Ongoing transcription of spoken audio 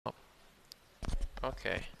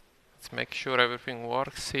Okay, let's make sure everything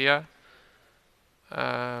works here.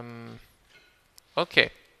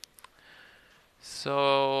 Okay,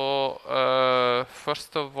 so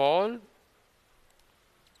first of all,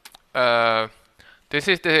 this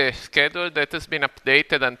is the schedule that has been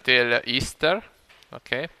updated until Easter.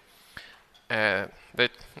 Okay,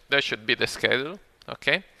 that should be the schedule.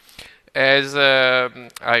 Okay, as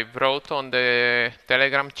I wrote on the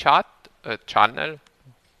Telegram chat channel,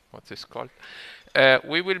 what's this called?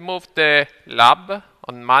 We will move the lab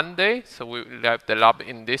on Monday, so we will have the lab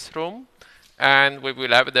in this room, and we will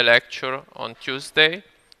have the lecture on Tuesday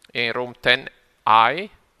in room 10I,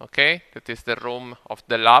 okay? That is the room of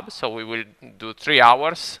the lab, so we will do 3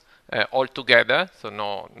 hours all together, so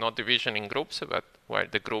no division in groups, but well,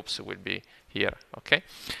 the groups will be here, okay?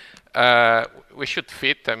 We should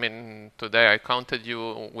fit, I mean, today I counted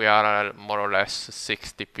you, we are more or less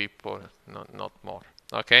 60 people, not more.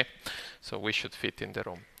 Okay, so we should fit in the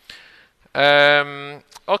room.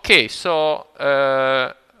 Okay, so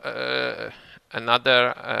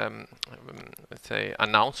another, let's say,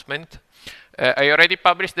 announcement. I already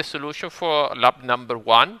published the solution for lab number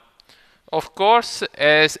 1. Of course,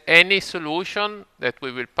 as any solution that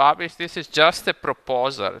we will publish, this is just a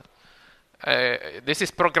proposal. This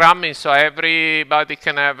is programming, so everybody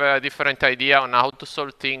can have a different idea on how to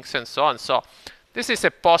solve things and so on. So this is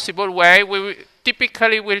a possible way. We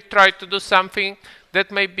typically will try to do something that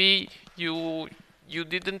maybe you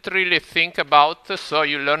didn't really think about, so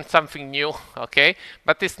you learn something new, okay?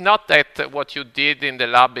 But it's not that what you did in the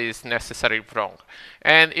lab is necessarily wrong.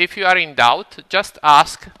 And if you are in doubt, just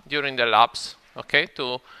ask during the labs, okay,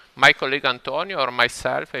 to my colleague Antonio or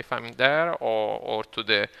myself if I'm there, or to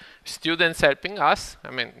the students helping us. I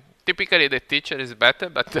mean, typically the teacher is better,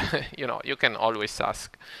 but you know, you can always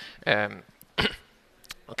ask.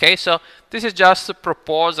 Okay, so this is just a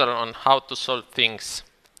proposal on how to solve things.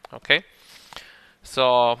 Okay,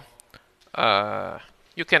 so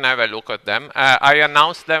you can have a look at them. I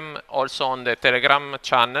announced them also on the Telegram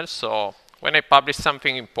channel, so when I publish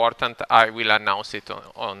something important, I will announce it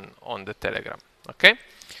on the Telegram. Okay,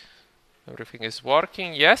 everything is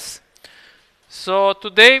working, yes. So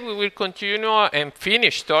today we will continue and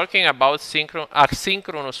finish talking about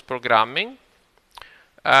asynchronous programming.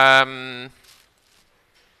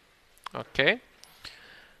 Okay,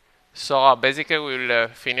 so basically we will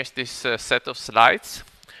finish this set of slides.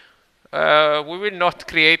 We will not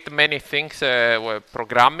create many things,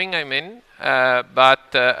 programming I mean,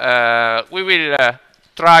 but we will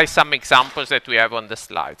try some examples that we have on the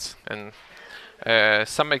slides. And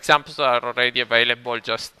some examples are already available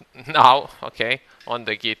just now, okay, on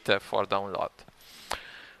the Git for download.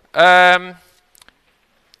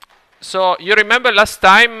 So you remember last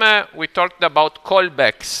time we talked about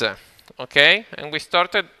callbacks. Okay, and we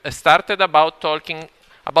started about talking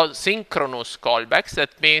about synchronous callbacks.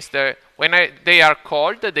 That means that when they are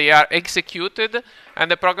called, they are executed,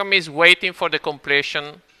 and the program is waiting for the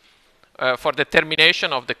completion, for the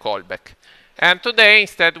termination of the callback. And today,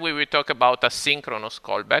 instead, we will talk about asynchronous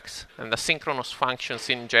callbacks and asynchronous functions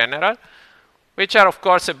in general, which are, of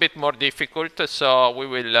course, a bit more difficult. So we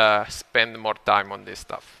will spend more time on this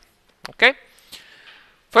stuff. Okay.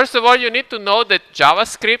 First of all, you need to know that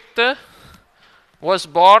JavaScript was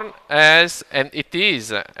born as, and it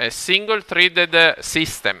is, a single-threaded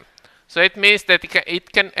system. So it means that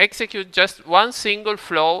it can execute just one single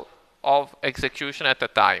flow of execution at a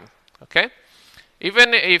time. Okay?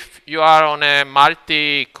 Even if you are on a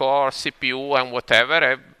multi-core CPU and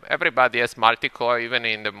whatever, everybody has multi-core even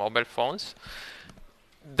in the mobile phones.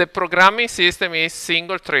 The programming system is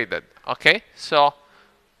single-threaded. Okay? So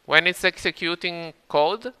when it's executing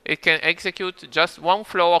code, it can execute just one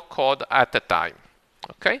flow of code at a time.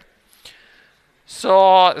 Okay,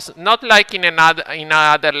 so it's not like in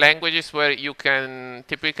other languages where you can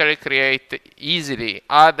typically create easily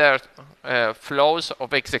other flows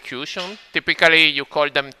of execution. Typically, you call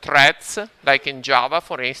them threads, like in Java,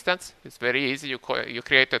 for instance. It's very easy. You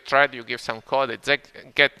create a thread, you give some code,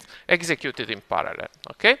 it gets executed in parallel.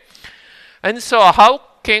 Okay, and so how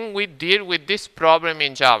can we deal with this problem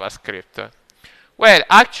in JavaScript? Well,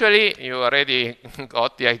 actually, you already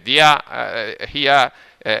got the idea here.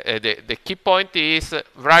 The key point is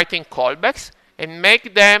writing callbacks and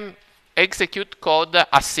make them execute code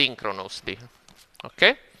asynchronously.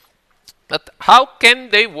 Okay? But how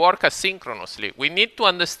can they work asynchronously? We need to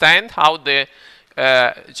understand how the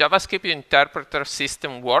JavaScript interpreter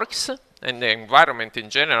system works and the environment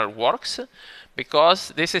in general works,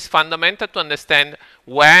 because this is fundamental to understand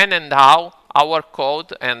when and how our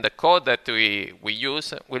code and the code that we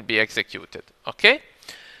use will be executed. Okay?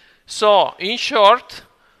 So, in short,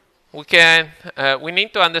 we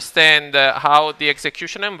need to understand how the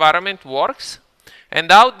execution environment works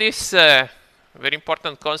and how this very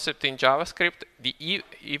important concept in JavaScript, the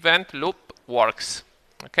event loop, works.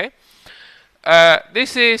 Okay.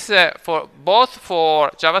 This is for both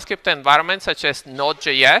for JavaScript environments such as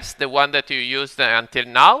Node.js, the one that you used until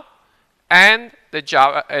now, and the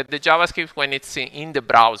JavaScript when it's in the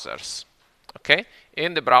browsers. Okay,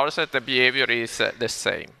 in the browser the behavior is the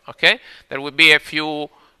same. Okay, there will be a few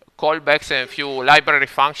callbacks and a few library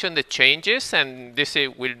functions that changes, and this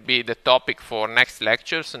will be the topic for next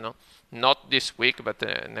lectures. No, not this week, but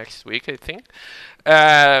next week, I think.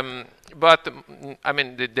 But I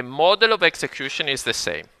mean, the model of execution is the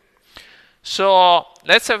same. So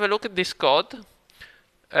let's have a look at this code.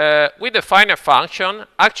 We define a function.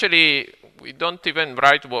 Actually, we don't even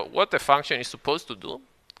write what the function is supposed to do.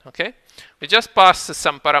 Okay, we just pass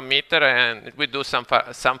some parameter and we do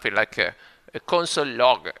something like a console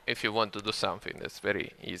log if you want to do something. That's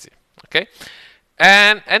very easy. Okay,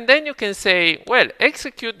 and then you can say, well,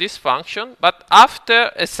 execute this function, but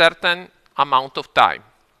after a certain amount of time.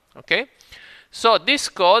 Okay, so this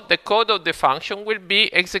code, the code of the function, will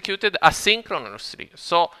be executed asynchronously.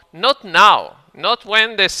 So not now, not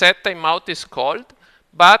when the set timeout is called,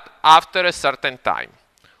 but after a certain time.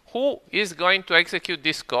 Who is going to execute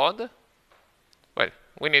this code? Well,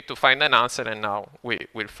 we need to find an answer, and now we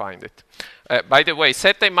will find it. By the way,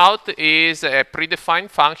 set timeout is a predefined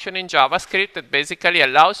function in JavaScript that basically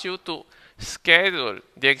allows you to schedule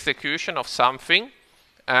the execution of something,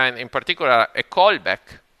 and in particular a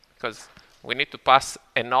callback, because we need to pass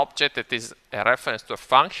an object that is a reference to a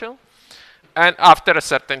function, and after a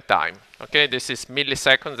certain time. Okay, this is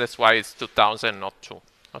milliseconds, that's why it's 2000, not 2.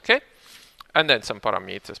 Okay, and then some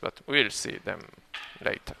parameters, but we'll see them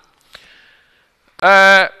later.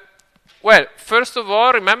 Well, first of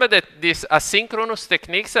all, remember that these asynchronous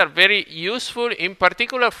techniques are very useful, in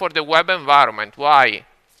particular for the web environment. Why?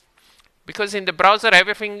 Because in the browser,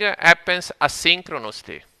 everything happens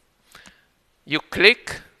asynchronously. You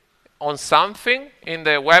click on something in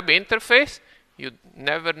the web interface, you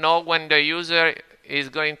never know when the user is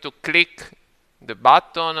going to click the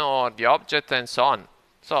button or the object and so on.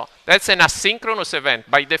 So that's an asynchronous event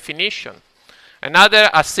by definition. Another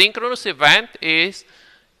asynchronous event is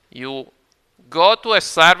you go to a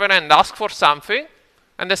server and ask for something,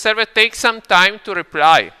 and the server takes some time to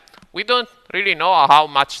reply. We don't really know how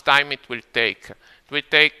much time it will take. It will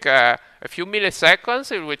take a few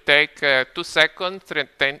milliseconds, it will take 2 seconds,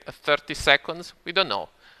 30 seconds, we don't know.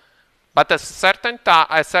 But at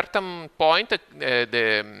a certain point,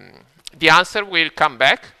 the answer will come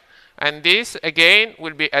back, and this, again,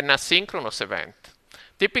 will be an asynchronous event.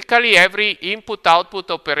 Typically, every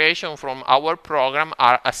input-output operation from our program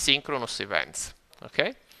are asynchronous events.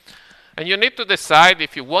 Okay? And you need to decide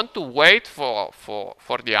if you want to wait for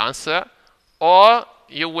the answer, or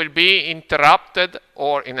you will be interrupted,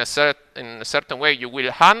 or in a certain way, you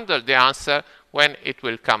will handle the answer when it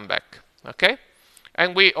will come back. Okay?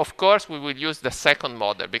 And of course, we will use the second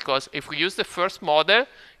model, because if we use the first model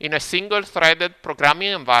in a single-threaded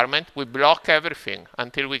programming environment, we block everything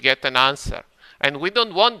until we get an answer. And we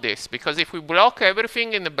don't want this, because if we block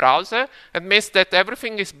everything in the browser, it means that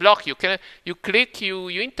everything is blocked. You click, you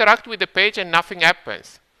interact with the page, and nothing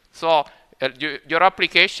happens. So your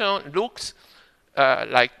application looks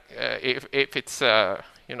like if it's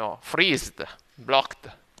freezed, blocked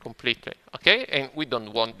completely. Okay, and we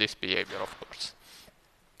don't want this behavior, of course.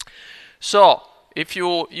 So if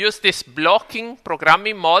you use this blocking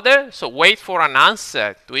programming model, so wait for an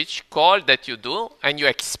answer to each call that you do, and you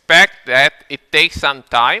expect that it takes some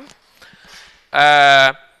time,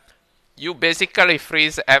 you basically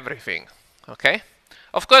freeze everything. Okay?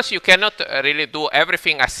 Of course, you cannot really do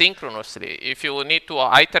everything asynchronously. If you need to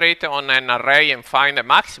iterate on an array and find a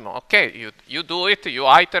maximum, okay, you do it, you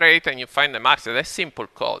iterate, and you find the maximum. That's simple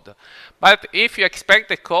code. But if you expect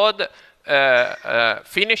the code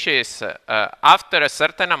finishes after a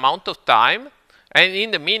certain amount of time, and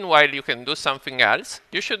in the meanwhile you can do something else,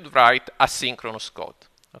 you should write asynchronous code.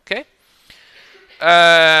 Okay?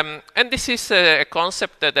 And this is a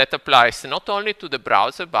concept that applies not only to the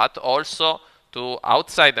browser, but also to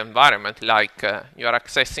outside environment, like you are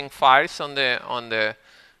accessing files on the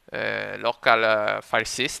local file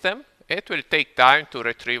system. It will take time to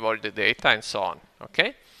retrieve all the data and so on.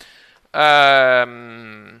 Okay?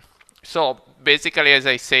 So basically, as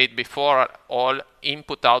I said before, all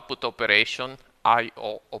input-output operation,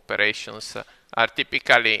 I/O operations, are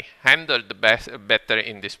typically handled better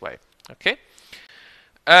in this way. Okay.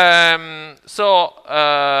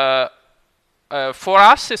 For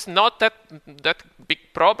us, it's not that big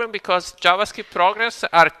problem because JavaScript programs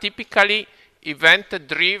are typically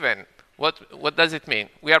event-driven. What does it mean?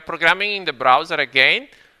 We are programming in the browser again,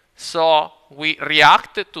 so we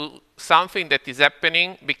react to something that is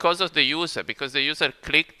happening because of the user, because the user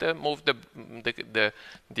clicked, moved the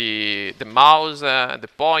mouse, the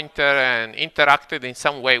pointer, and interacted in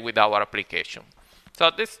some way with our application.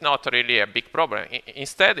 So this is not really a big problem.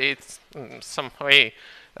 Instead, it's in some way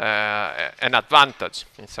an advantage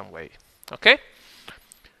in some way. Okay?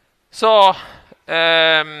 So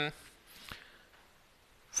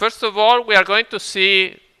first of all, we are going to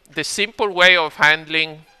see the simple way of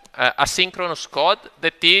handling asynchronous code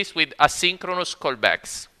that is with asynchronous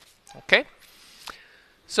callbacks. Okay?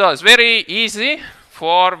 So it's very easy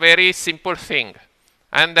for very simple thing.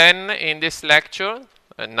 And then in this lecture,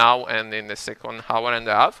 now and in the second hour and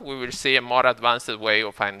a half, we will see a more advanced way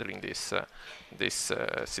of handling this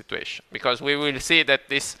situation. Because we will see that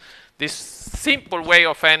this simple way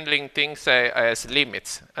of handling things has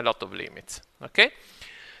limits, a lot of limits. Okay?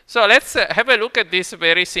 So let's have a look at this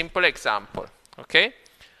very simple example. Okay?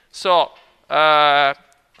 So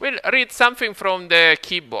we'll read something from the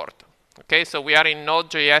keyboard. Okay? So we are in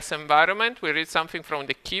Node.js environment. We read something from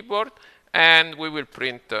the keyboard, and we will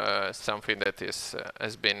print something that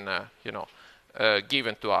has been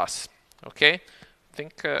given to us. Okay? I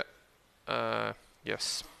think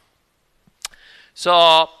yes.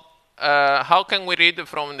 So how can we read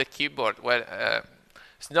from the keyboard? Well,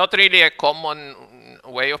 it's not really a common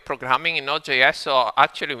way of programming in Node.js, so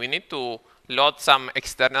actually we need to load some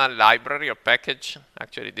external library or package,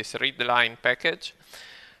 actually this readline package.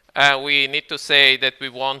 We need to say that we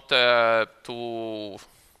want to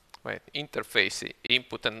interface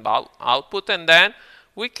input and output, and then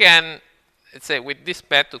we can, let's say, with this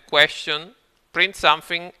method question, print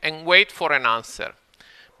something and wait for an answer.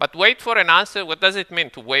 But wait for an answer, what does it mean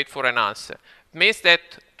to wait for an answer? It means that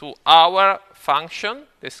to our function,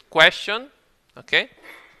 this question, okay,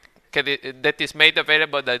 that is made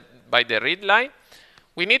available by the readline,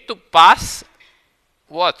 we need to pass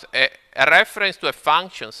what? A reference to a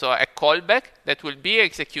function, so a callback that will be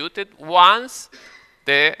executed once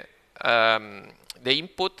the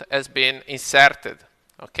input has been inserted,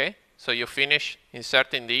 okay? So you finish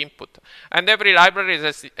inserting the input. And every library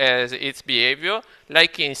has its behavior.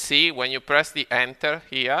 Like in C, when you press the enter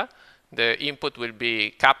here, the input will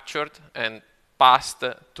be captured and passed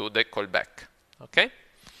to the callback, okay?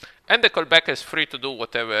 And the callback is free to do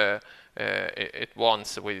whatever it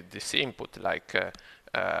wants with this input, like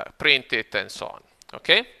print it and so on,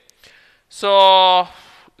 okay? So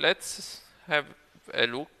let's have a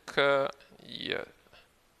look here.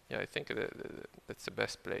 Yeah, I think that's the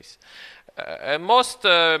best place. A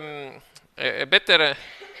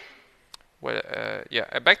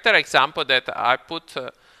better example that I put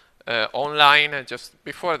online just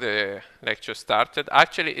before the lecture started.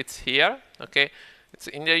 Actually, it's here. Okay, it's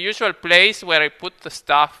in the usual place where I put the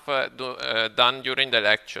stuff done during the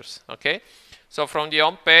lectures. Okay, so from the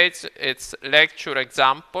home page, it's lecture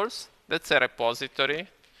examples. That's a repository.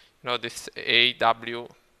 You know, this AW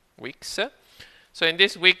weeks. So in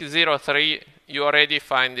this week 03, you already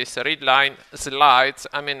find this readline slides.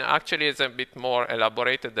 I mean, actually, it's a bit more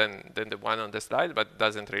elaborated than the one on the slide, but it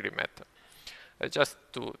doesn't really matter. Just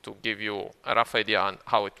to give you a rough idea on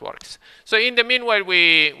how it works. So in the meanwhile,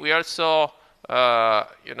 we also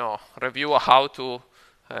review how to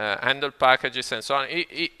handle packages and so on.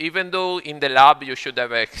 Even though in the lab you should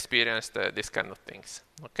have experienced this kind of things.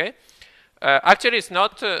 Okay. Actually, it's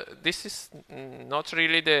not. This is not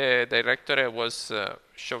really the directory I was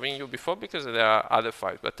showing you before because there are other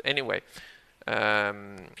files. But anyway,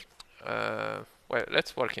 well,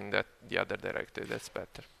 let's work in the other directory. That's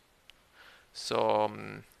better. So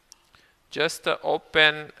just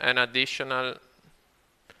open an additional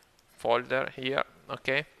folder here.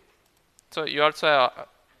 Okay. So you also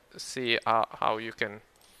see how you can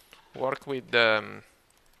work with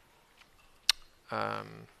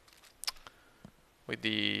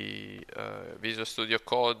the Visual Studio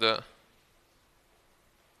Code.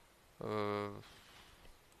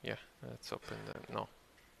 Yeah, let's open no.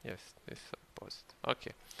 Yes, this post.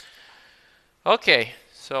 Okay. Okay,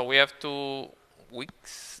 so we have two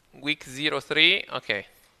weeks, week 03. Okay,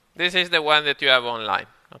 this is the one that you have online.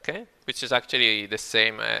 Okay, which is actually the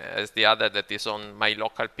same as the other that is on my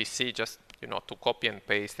local PC. Just to copy and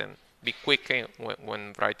paste and be quick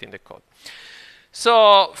when writing the code.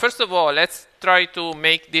 So first of all, let's try to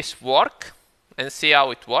make this work and see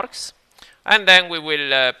how it works. And then we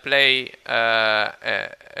will play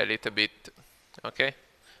a little bit, okay,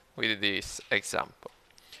 with this example.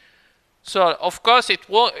 So of course it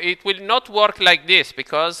will not work like this,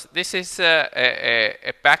 because this is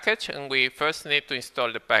a package, and we first need to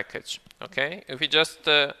install the package. Okay, if we just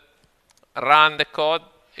run the code,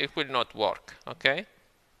 it will not work. Okay,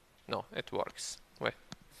 no, it works. Wait,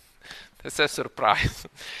 that's a surprise.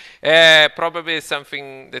 Probably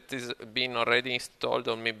something that is been already installed,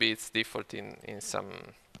 or maybe it's default in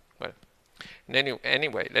some. Well,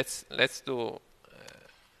 anyway, let's do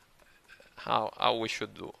how we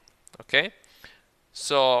should do. Okay,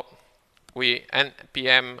 so we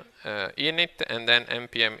npm init and then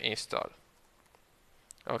npm install.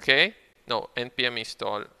 Okay, no, npm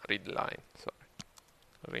install readline. Sorry,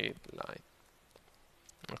 readline.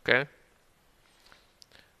 Okay.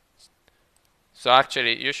 So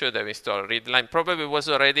actually, you should have installed readline. Probably was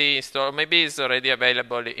already installed. Maybe it's already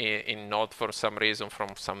available in Node for some reason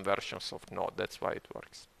from some versions of Node. That's why it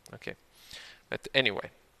works. Okay, but anyway.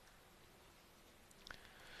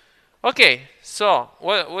 Okay, so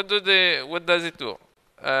what does it do?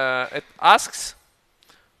 It asks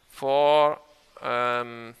for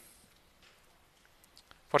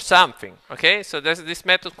something. Okay, so there's this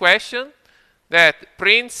method question that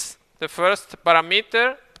prints the first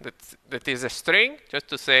parameter that is a string, just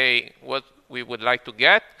to say what we would like to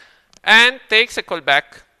get, and takes a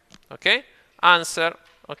callback. Okay, answer.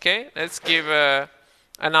 Okay, let's give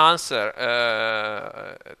an answer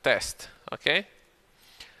test. Okay.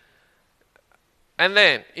 And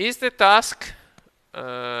then, is the task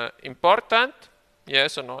important?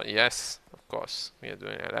 Yes or no? Yes, of course. We are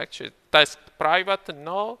doing it. Actually, task private?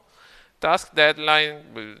 No. Task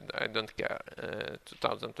deadline? Well, I don't care.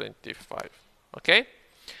 2025. Okay.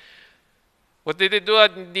 What did it do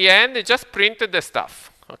at the end? It just printed the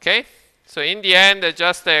stuff. Okay. So in the end,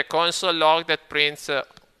 just a console log that prints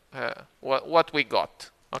what we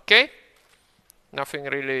got. Okay. Nothing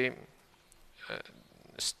really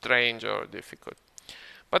strange or difficult.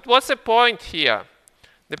 But what's the point here?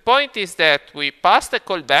 The point is that we pass the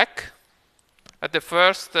callback at the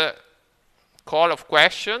first call of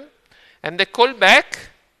question, and the callback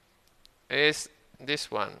is this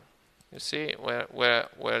one. You see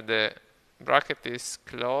where the bracket is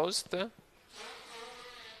closed.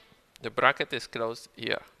 The bracket is closed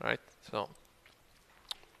here, right? So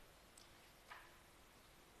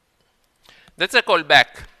that's a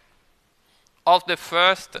callback of the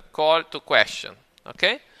first call to question.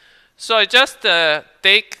 Okay, so I just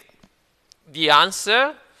take the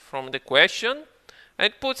answer from the question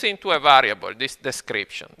and puts into a variable this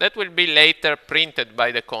description that will be later printed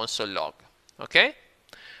by the console log. Okay,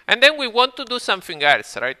 and then we want to do something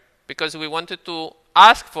else, right? Because we wanted to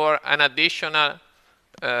ask for an additional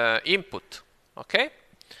input. Okay,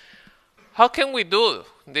 how can we do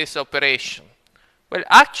this operation? Well,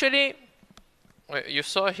 actually, you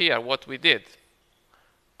saw here what we did.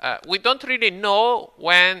 We don't really know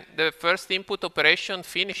when the first input operation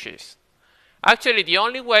finishes. Actually, the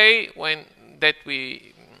only way that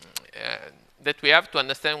we have to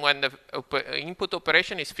understand when the input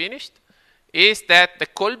operation is finished is that the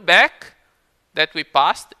callback that we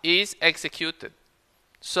passed is executed.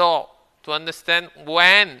 So to understand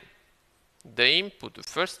when the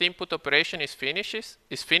first input operation is finished,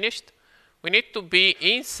 we need to be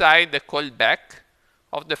inside the callback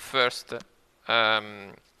of the first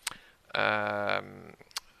the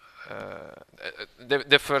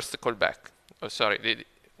first callback. Oh, sorry,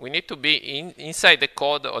 we need to be inside the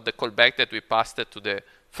code of the callback that we passed to the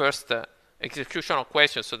first execution of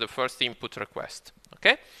question, so the first input request.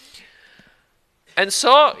 Okay, and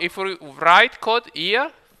so if we write code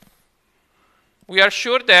here, we are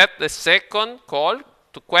sure that the second call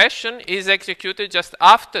to question is executed just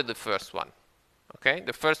after the first one. Okay,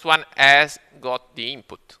 the first one has got the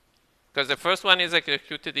input, because the first one is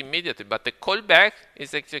executed immediately, but the callback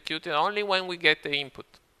is executed only when we get the input.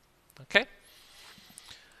 Okay?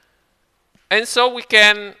 And so we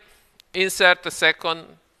can insert a second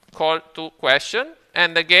call to question,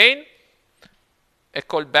 and again, a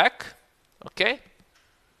callback, okay?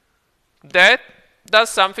 That does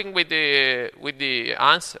something with the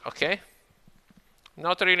answer, okay?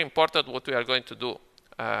 Not really important what we are going to do.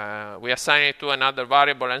 We assign it to another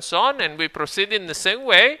variable and so on, and we proceed in the same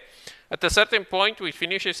way. At a certain point, we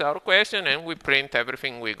finish our question and we print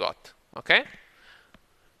everything we got. Okay?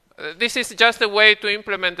 This is just a way to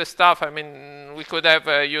implement the stuff. I mean, we could have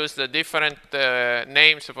used different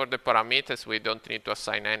names for the parameters. We don't need to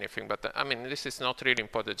assign anything, but I mean, this is not really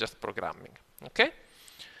important, just programming. Okay?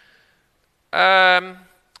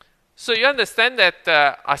 So you understand that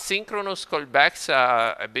asynchronous callbacks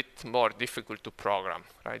are a bit more difficult to program,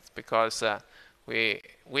 right? Because we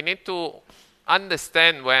need to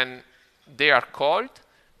understand when they are called,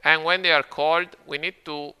 and when they are called, we need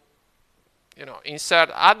to insert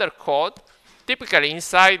other code, typically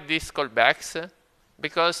inside these callbacks,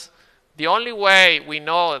 because the only way we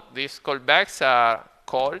know these callbacks are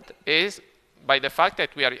called is by the fact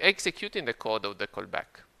that we are executing the code of the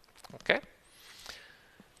callback. Okay?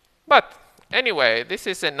 But anyway, this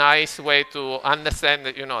is a nice way to understand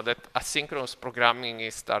that, that asynchronous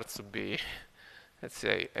programming starts to be, let's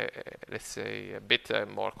say a bit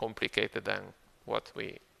more complicated than what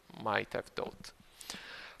we might have thought.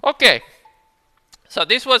 Okay. So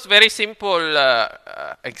this was very simple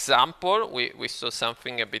example. We saw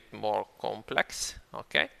something a bit more complex.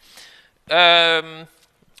 Okay.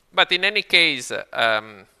 But in any case,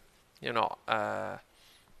 to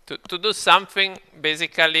do something,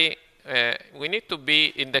 basically, we need to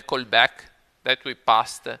be in the callback that we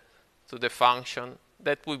passed to the function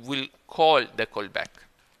that we will call the callback.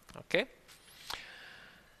 Okay?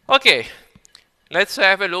 Okay, let's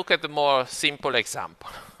have a look at the more simple example.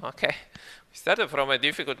 Okay? We started from a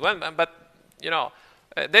difficult one, but,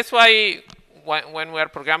 that's why when we are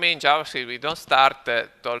programming in JavaScript, we don't start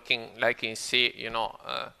talking like in C,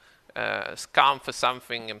 scanf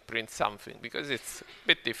something and print something, because it's a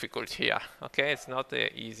bit difficult here. Okay, it's not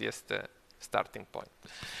the easiest starting point,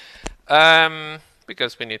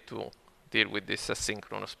 because we need to deal with this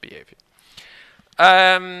asynchronous behavior.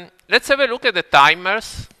 Let's have a look at the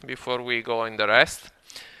timers before we go in the rest.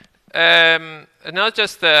 Not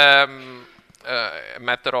just a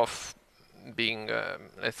matter of being,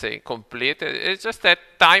 let's say, complete. It's just that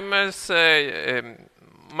timers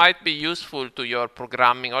might be useful to your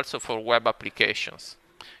programming also for web applications.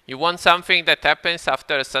 You want something that happens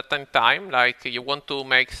after a certain time, like you want to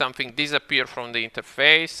make something disappear from the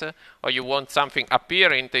interface, or you want something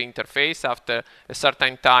appear in the interface after a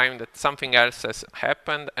certain time that something else has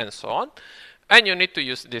happened, and so on. And you need to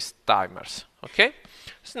use these timers. Okay?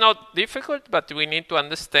 It's not difficult, but we need to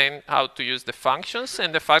understand how to use the functions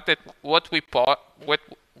and the fact that what we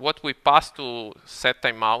pass to set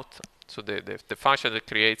timeout, so the function that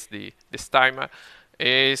creates this timer,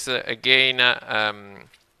 is again an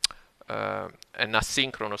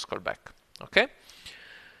asynchronous callback. Okay?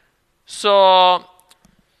 So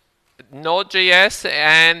Node.js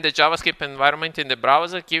and the JavaScript environment in the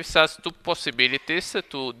browser gives us two possibilities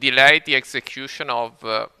to delay the execution of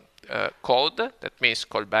code, that means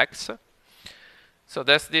callbacks. So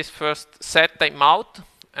that's this first set timeout,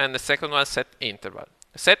 and the second one set interval.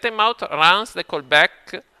 Set timeout runs the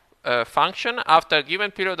callback function after a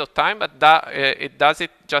given period of time, but it does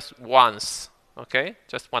it just once, okay,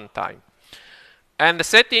 just one time. And the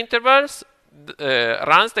set intervals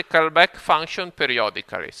runs the callback function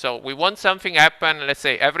periodically. So we want something happen, let's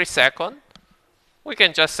say every second. We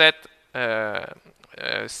can just attach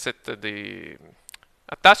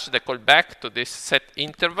the callback to this set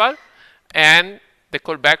interval, and the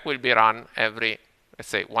callback will be run every, let's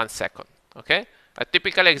say, 1 second. Okay? A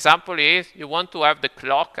typical example is you want to have the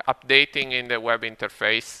clock updating in the web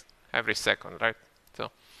interface every second, right?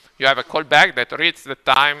 So you have a callback that reads the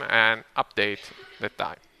time and updates the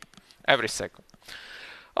time every second.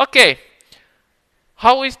 Okay,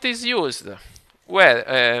 how is this used? Well,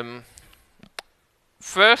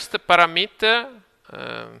 first parameter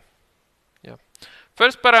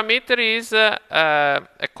is a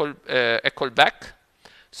callback.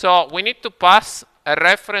 So we need to pass a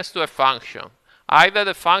reference to a function. Either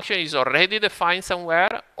the function is already defined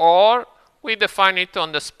somewhere, or we define it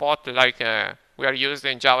on the spot, like we are used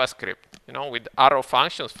in JavaScript, with arrow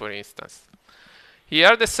functions, for instance.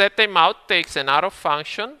 Here, the set timeout takes an arrow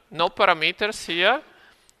function, no parameters here,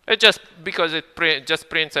 just because it just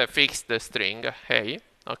prints a fixed string, hey,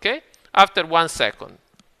 okay, after 1 second.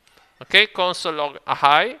 Okay, console log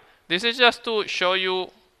hi. This is just to show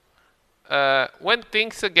you when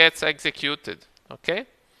things gets executed. Okay.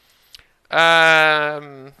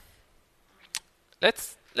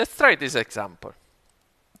 Let's try this example.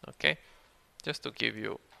 Okay, just to give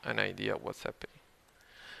you an idea of what's happening.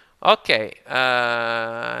 Okay,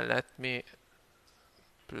 let me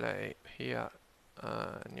play here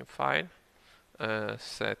a new file.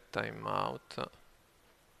 Set timeout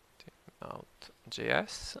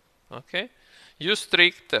JS. Okay, use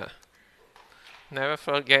strict. Never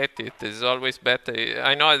forget it. It's always better.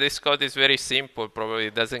 I know this code is very simple. Probably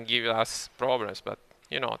it doesn't give us problems, but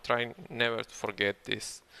try never to forget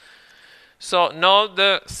this. So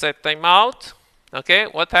node set timeout. Okay,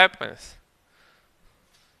 what happens?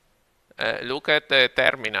 Look at the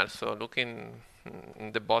terminal. So look in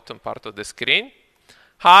the bottom part of the screen.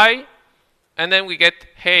 Hi, and then we get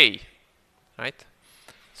hey, right?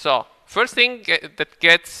 So first thing that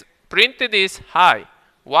gets printed is hi.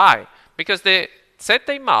 Why? Because the set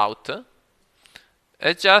timeout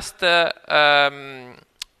is just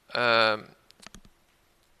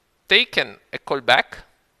taken a callback,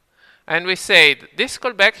 and we say this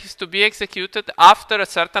callback is to be executed after a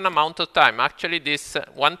certain amount of time. Actually, this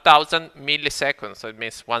 1000 milliseconds, so it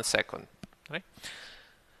means 1 second. Right?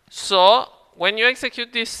 So when you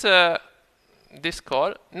execute this this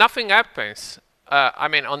call, nothing happens. I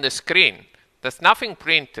mean, on the screen, there's nothing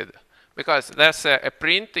printed because there's a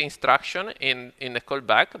print instruction in the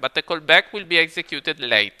callback, but the callback will be executed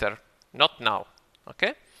later, not now.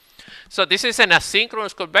 Okay? So this is an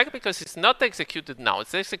asynchronous callback because it's not executed now,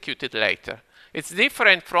 it's executed later. It's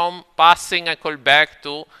different from passing a callback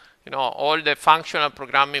to all the functional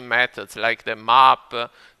programming methods like the map,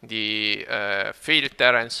 the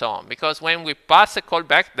filter, and so on. Because when we pass a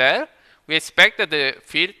callback there, we expect that the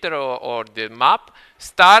filter or the map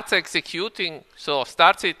starts executing, so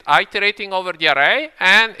starts it iterating over the array,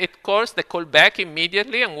 and it calls the callback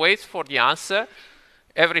immediately and waits for the answer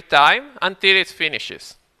every time until it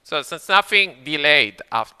finishes. So there's nothing delayed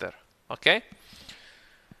after, okay?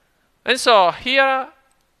 And so here,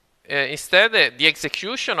 instead, the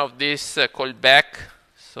execution of this callback,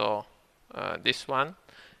 so this one,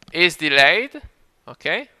 is delayed,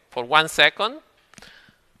 okay, for 1 second.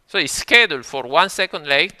 So it's scheduled for 1 second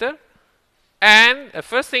later, and the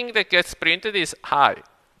first thing that gets printed is hi.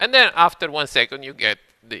 And then after 1 second, you get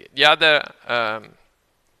the other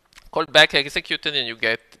callback executed, and you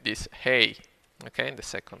get this hey, okay, the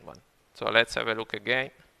second one. So let's have a look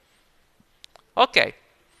again. Okay.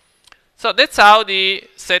 So that's how the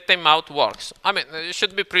set timeout works. I mean, it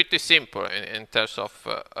should be pretty simple in terms of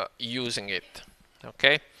using it.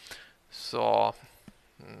 Okay. So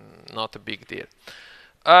not a big deal.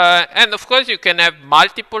 And of course, you can have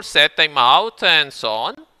multiple set timeout and so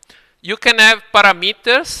on. You can have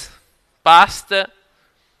parameters passed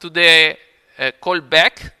to the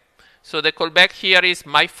callback. So the callback here is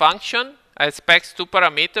my function. I expect 2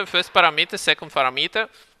 parameters, first parameter, second parameter.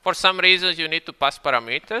 For some reasons, you need to pass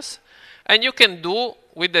parameters. And you can do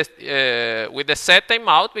with the set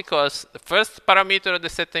timeout, because the first parameter of the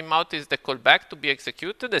set timeout is the callback to be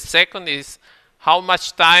executed. The second is how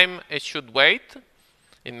much time it should wait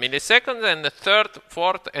in milliseconds. And the third,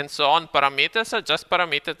 fourth, and so on parameters are just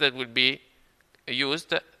parameters that will be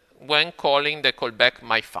used when calling the callback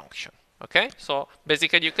my function. Okay, so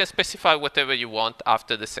basically you can specify whatever you want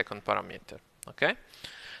after the second parameter. Okay,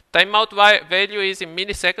 timeout value is in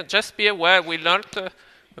milliseconds. Just be aware, we learned the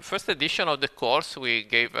first edition of the course. We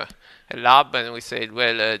gave a lab and we said,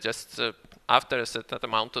 well, just after a certain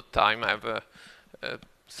amount of time, I have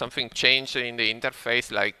something changed in the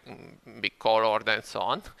interface, like be colored and so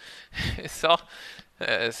on. So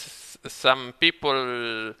some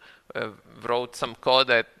people wrote some code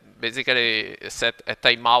that basically set a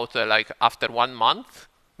timeout like after 1 month,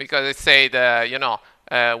 because it said,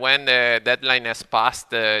 when the deadline has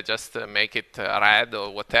passed, just make it red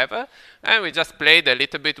or whatever. And we just played a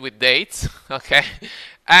little bit with dates, okay?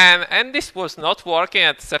 And this was not working.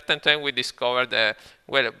 At a certain time, we discovered,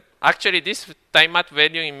 well, actually, this timeout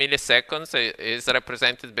value in milliseconds is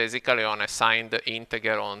represented basically on a signed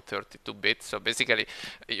integer on 32 bits. So basically,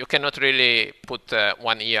 you cannot really put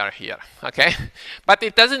 1 year here, okay? But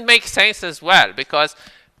it doesn't make sense as well, because,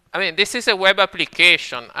 I mean, this is a web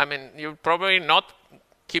application. I mean, you're probably not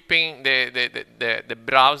keeping the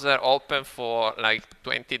browser open for like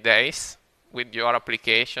 20 days with your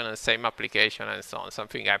application and same application and so on.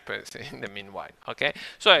 Something happens in the meanwhile, okay?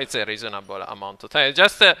 So it's a reasonable amount of time.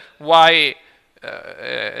 Just why,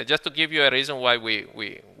 just to give you a reason why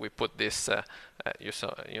we put this,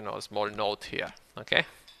 small note here, okay?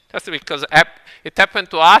 Just because it happened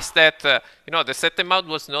to us that, the set timeout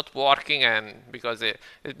was not working, and because it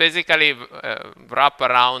basically wrap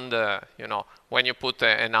around, when you put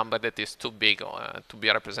a number that is too big to be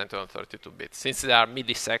represented on 32 bits, since there are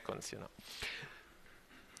milliseconds,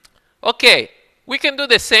 Okay, we can do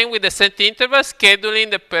the same with the set interval, scheduling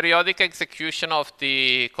the periodic execution of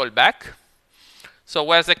the callback. So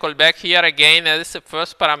where's the callback here? Again, this is the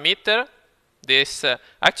first parameter. This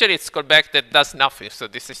actually it's callback that does nothing, so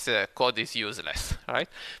this is code is useless, right?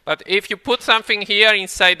 But if you put something here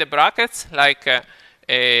inside the brackets, like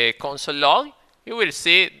a console log, you will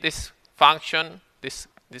see this function, this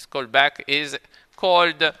callback is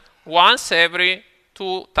called once every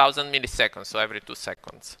 2000 milliseconds, so every 2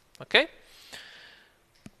 seconds, okay?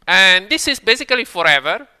 And this is basically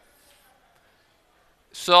forever.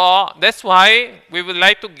 So that's why we would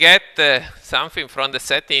like to get something from the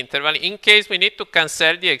set interval in case we need to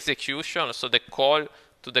cancel the execution, so the call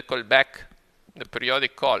to the callback, the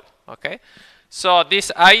periodic call, okay? So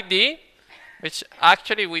this ID which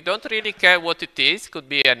actually we don't really care what it is. Could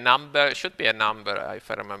be a number, should be a number if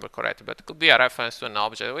I remember correctly, but it could be a reference to an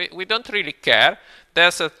object. We don't really care.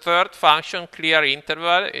 There's a third function, clear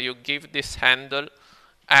interval. You give this handle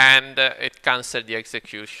and it cancels the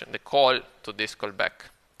execution, the call to this callback.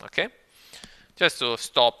 Okay, just to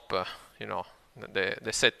stop, you know,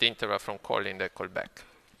 the set interval from calling the callback.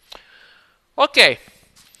 Okay,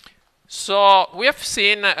 so we have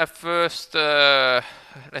seen a first,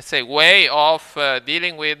 let's say, way of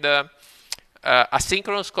dealing with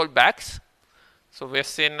asynchronous callbacks. So we have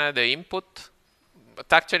seen the input,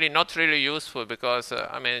 but actually not really useful because,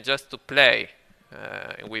 I mean, just to play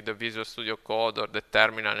with the Visual Studio Code or the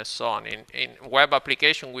terminal and so on. In web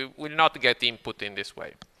application, we will not get input in this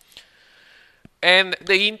way. And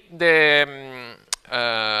the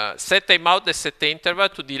set timeout, the set interval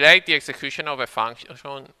to delay the execution of a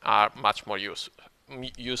function are much more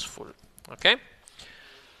useful. Okay.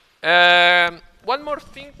 One more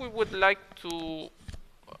thing we would like to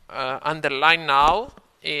underline now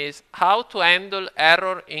is how to handle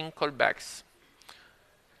error in callbacks.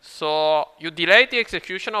 So you delay the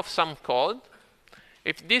execution of some code.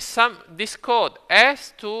 If this code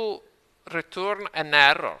has to return an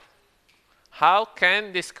error, how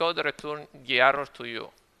can this code return the error to you?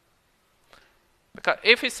 Because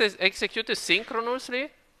if it's executed synchronously,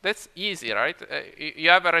 that's easy, right? You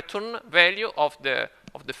have a return value of the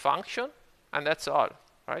function, and that's all,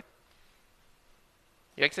 right?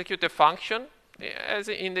 You execute a function as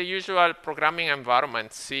in the usual programming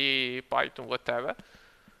environment, C, Python, whatever.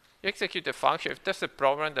 You execute a function. If there's a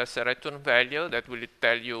problem, there's a return value that will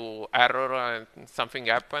tell you error and something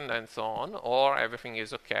happened and so on, or everything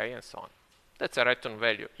is okay and so on. That's a return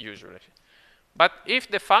value usually. But if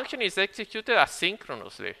the function is executed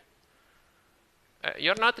asynchronously,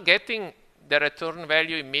 you're not getting the return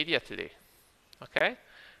value immediately. Okay?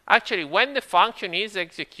 Actually, when the function is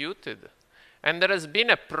executed and there has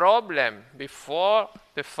been a problem before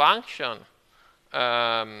the function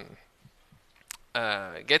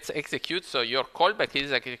gets executed, so your callback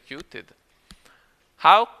is executed,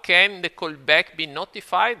 how can the callback be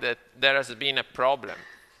notified that there has been a problem?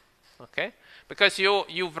 Okay? Because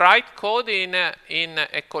you write code in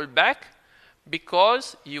a callback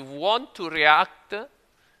because you want to react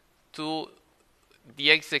to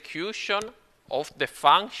the execution of the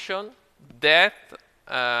function that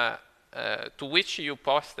to which you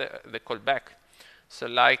post the callback. So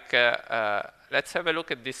like, let's have a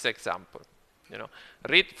look at this example. You know,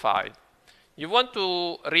 read file. You want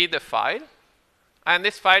to read a file, and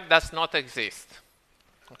this file does not exist.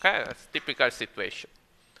 Okay, that's a typical situation.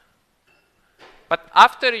 But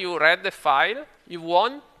after you read the file, you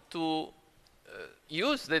want to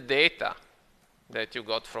use the data that you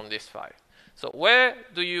got from this file. So where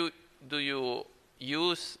do you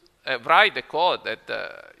use write the code that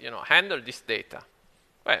handle this data?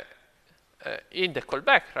 Well, in the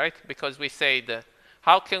callback, right? Because we said,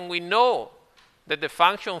 how can we know that the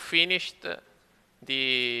function finished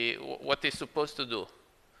what it's supposed to do?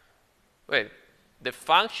 Well, the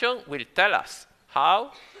function will tell us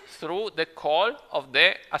how through the call of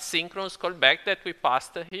the asynchronous callback that we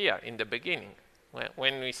passed here in the beginning.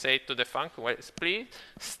 When we say to the function, well, please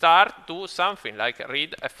start do something like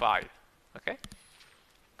read a file. Okay?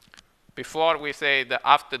 Before we say that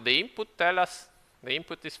after the input, tell us the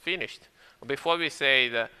input is finished. Before we say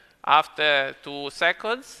that after 2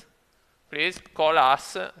 seconds, please call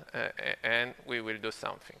us and we will do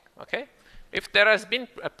something. Okay? If there has been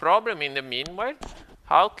a problem in the meanwhile,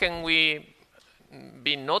 how can we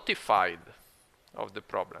be notified of the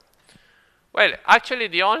problem? Well, actually,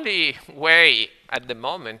 the only way at the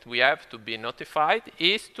moment we have to be notified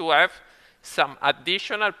is to have some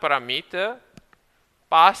additional parameter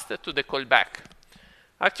passed to the callback.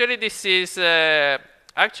 Actually, this is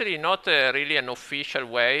actually not really an official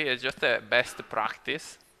way. It's just a best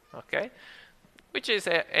practice, okay? Which is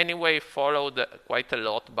anyway followed quite a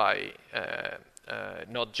lot by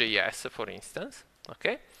Node.js, for instance,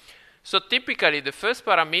 okay? So typically, the first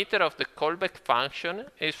parameter of the callback function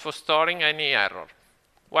is for storing any error,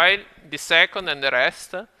 while the second and the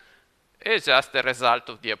rest is just the result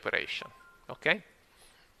of the operation, okay?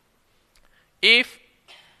 If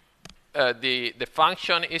the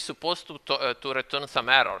function is supposed to return some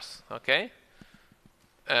errors, okay?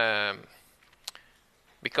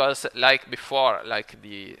 Because like before, like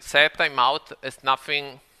the set timeout has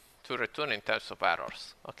nothing to return in terms of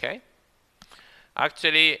errors, okay?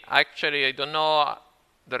 Actually, I don't know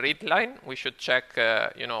the read line. We should check,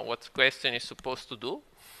 what question is supposed to do.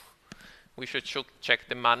 We should check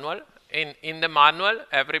the manual. In the manual,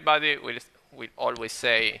 everybody will always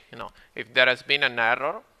say, if there has been an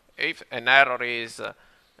error, if an error is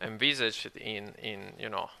envisaged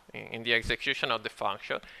in the execution of the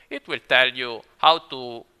function, it will tell you how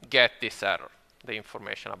to get this error, the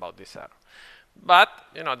information about this error. But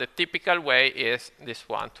the typical way is this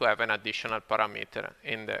one, to have an additional parameter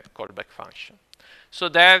in the callback function. So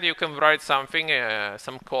there you can write something,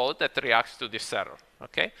 some code that reacts to this error.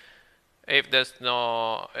 Okay, if there's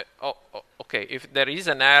no, if there is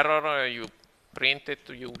an error, you print it.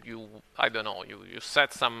 I don't know. You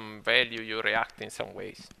set some value. You react in some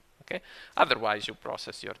ways. Okay. Otherwise, you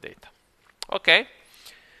process your data. Okay.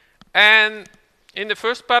 And in the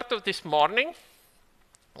first part of this morning,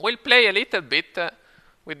 we'll play a little bit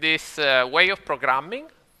with this way of programming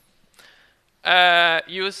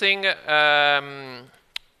using a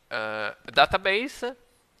database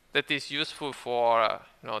that is useful for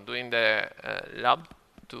doing the lab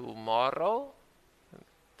tomorrow. I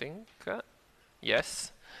think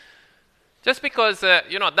yes. Just because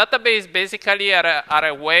database basically are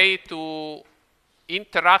a way to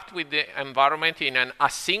interact with the environment in an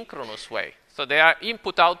asynchronous way. So they are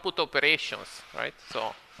input-output operations, right?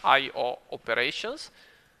 So I/O operations,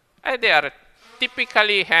 and they are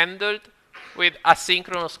typically handled with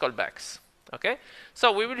asynchronous callbacks. Okay,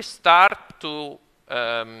 so we will start to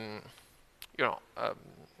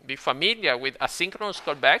be familiar with asynchronous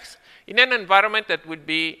callbacks in an environment that will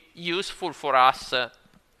be useful for us,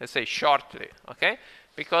 let's say shortly. Okay,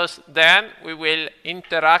 because then we will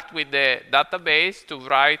interact with the database to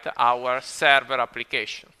write our server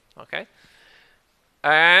application. Okay.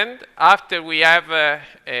 And after we have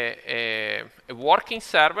a working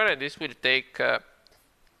server, and this will take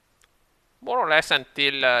more or less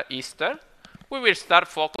until Easter, we will start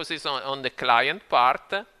focusing on the client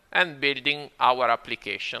part and building our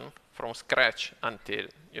application from scratch until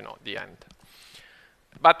the end.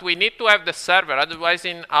 But we need to have the server, otherwise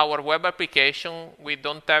in our web application we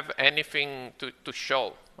don't have anything to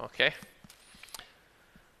show. Okay.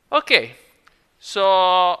 Okay.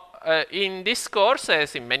 So in this course,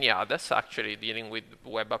 as in many others, actually dealing with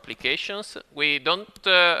web applications, we don't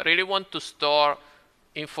really want to store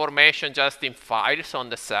information just in files on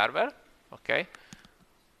the server. Okay,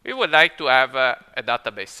 we would like to have a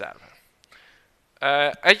database server.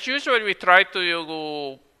 As usual, we try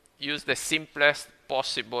to use the simplest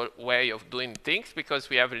possible way of doing things because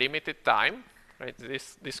we have limited time. Right?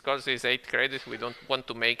 This course is 8 credits. We don't want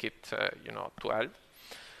to make it 12.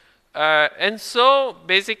 And so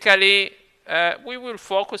basically we will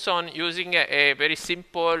focus on using a very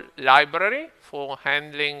simple library for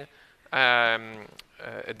handling a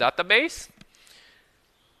database.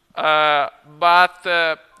 But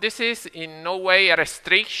this is in no way a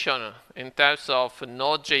restriction in terms of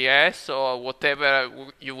Node.js or whatever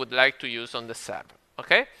you would like to use on the server.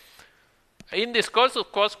 Okay? In this course, of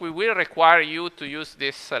course, we will require you to use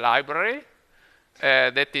this library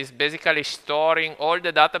that is basically storing all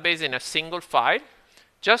the database in a single file,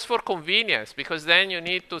 just for convenience, because then you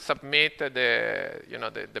need to submit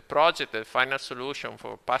the project, the final solution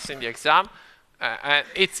for passing the exam, and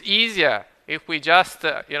it's easier if we just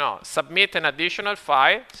submit an additional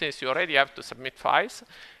file, since you already have to submit files,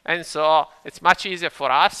 and so it's much easier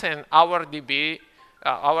for us, and our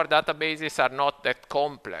databases are not that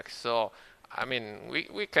complex, so I mean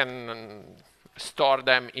we can store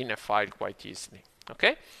them in a file quite easily.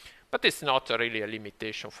 Okay, but it's not really a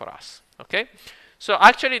limitation for us. Okay, so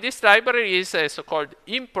actually this library is a so-called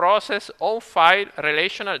in-process on-file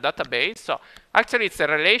relational database. So actually it's a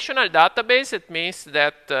relational database. It means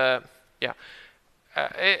that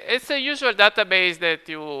it's a usual database that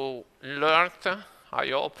you learned, I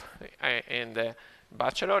hope, in the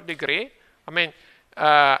bachelor degree. I mean,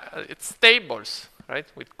 it's tables, right,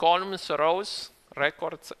 with columns, rows,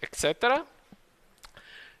 records, etc.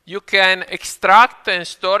 You can extract and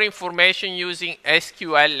store information using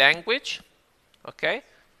SQL language. Okay,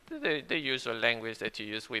 the usual language that you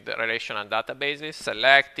use with the relational databases: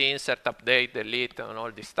 select, insert, update, delete, and all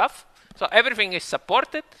this stuff. So everything is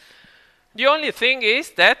supported. The only thing is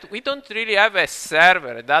that we don't really have a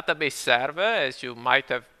server, a database server, as you might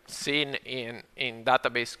have seen in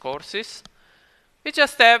database courses. We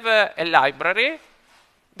just have a library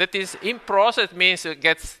that is in process, means it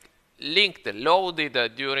gets linked, loaded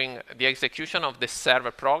during the execution of the server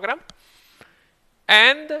program,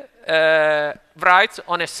 and writes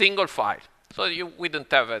on a single file. So we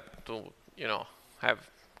don't have to have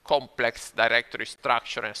complex directory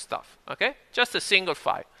structure and stuff. Okay, just a single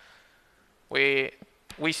file. We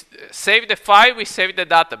save the file, we save the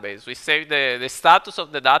database, we save the status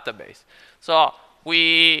of the database. So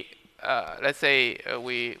we let's say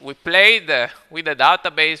we played with the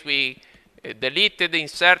database, we deleted,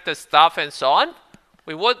 inserted stuff, and so on.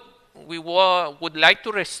 We would like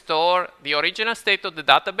to restore the original state of the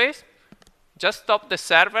database, just stop the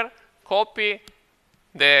server, copy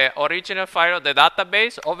the original file of the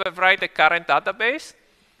database, overwrite the current database,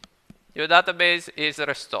 your database is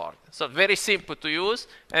restored. So very simple to use,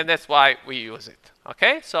 and that's why we use it.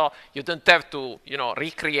 Okay, so you don't have to,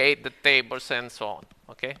 recreate the tables and so on.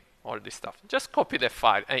 Okay, all this stuff. Just copy the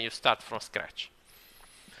file and you start from scratch.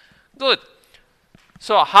 Good.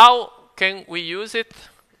 So how can we use it?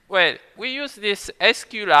 Well, we use this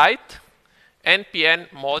Sqlite npm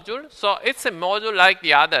module. So it's a module like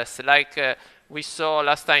the others, like we saw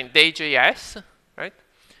last time, day.js, right?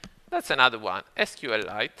 That's another one,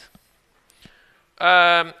 Sqlite.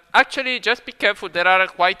 Actually, just be careful, there are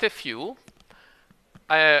quite a few.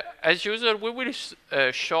 As usual, we will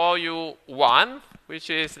show you one, which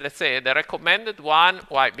is, let's say, the recommended one.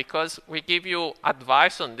 Why? Because we give you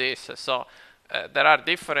advice on this. So there are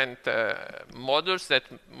different modules that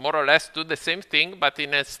more or less do the same thing, but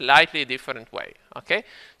in a slightly different way. Okay?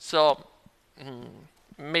 So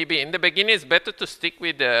maybe in the beginning, it's better to stick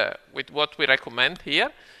with what we recommend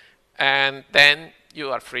here, and then you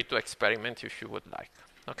are free to experiment if you would like.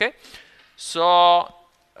 Okay? So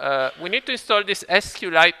we need to install this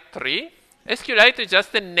Sqlite3. Sqlite is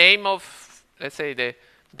just the name of, let's say,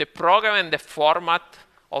 the program and the format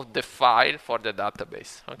of the file for the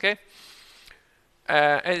database. Okay?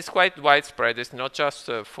 And it's quite widespread. It's not just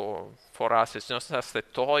for us. It's not just a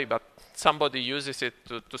toy, but somebody uses it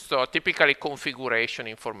to store typically configuration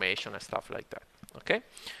information and stuff like that. Okay?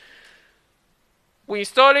 We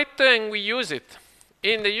install it and we use it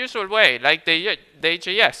in the usual way, like the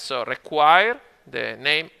day.js. So require the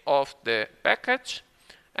name of the package,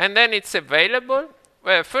 and then it's available.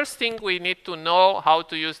 Well, first thing we need to know how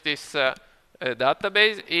to use this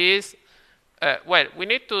database is, well, we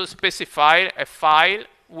need to specify a file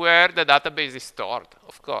where the database is stored,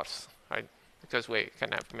 of course, right? Because we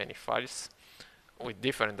can have many files with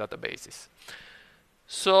different databases.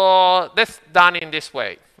 So that's done in this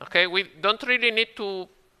way. Okay, we don't really need to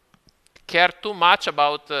care too much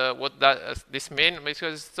about what this means,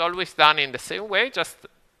 because it's always done in the same way. Just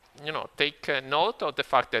take note of the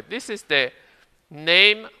fact that this is the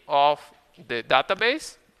name of the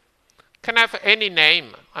database. Can have any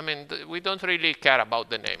name. I mean, we don't really care about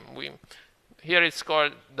the name. Here it's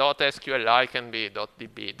called .sqli, can be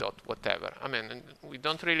 .db, whatever. I mean, we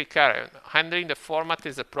don't really care. Handling the format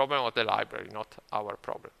is a problem of the library, not our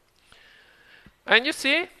problem. And you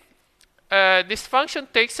see, this function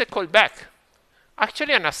takes a callback.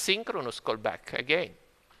 Actually, an asynchronous callback again,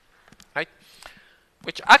 right?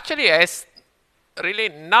 Which actually has really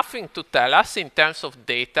nothing to tell us in terms of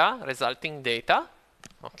data, resulting data,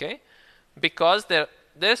 okay? Because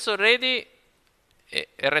there's already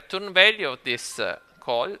a return value of this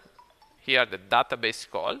call, here the database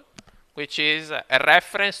call, which is a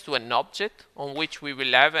reference to an object on which we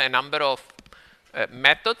will have a number of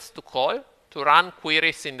methods to call to run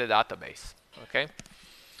queries in the database, okay?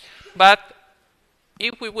 But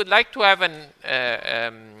if we would like to have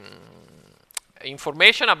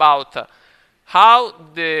information about how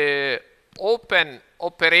the open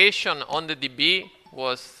operation on the DB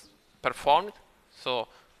was performed, so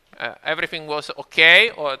everything was okay,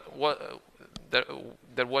 or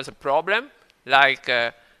there was a problem, like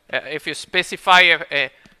if you specify a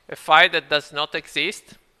file that does not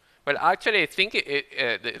exist. Well, actually, I think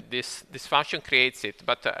this function creates it.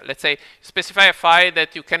 But let's say specify a file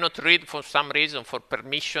that you cannot read for some reason, for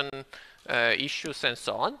permission issues and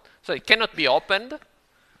so on. So it cannot be opened.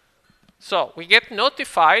 So we get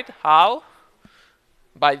notified how?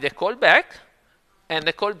 By the callback. And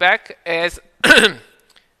the callback is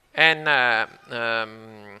a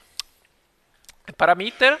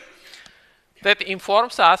parameter that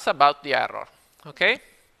informs us about the error. Okay?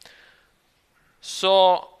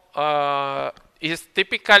 So is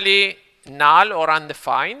typically null or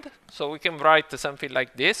undefined. So we can write something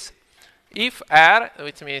like this. If R,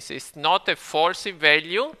 which means it's not a false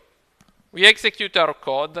value, we execute our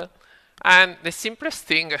code. And the simplest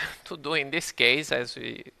thing to do in this case, as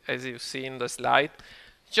you see in the slide,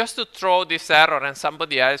 just to throw this error and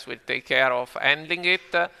somebody else will take care of handling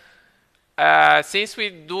it. Since we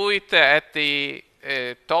do it at the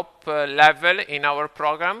top level in our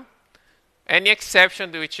program, any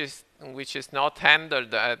exception which is not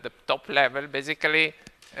handled at the top level basically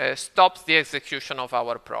stops the execution of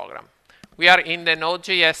our program. We are in the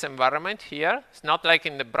Node.js environment here. It's not like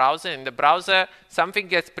in the browser. In the browser, something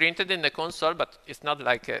gets printed in the console, but it's not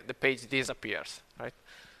like the page disappears, right?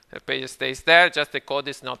 The page stays there, just the code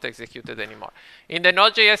is not executed anymore. In the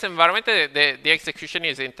Node.js environment, the execution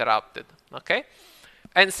is interrupted, okay?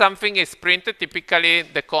 and something is printed, typically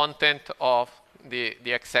the content of the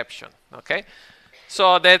exception, okay?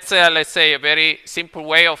 So that's, let's say, a very simple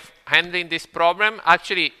way of handling this problem,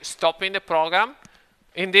 actually stopping the program.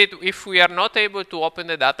 Indeed, if we are not able to open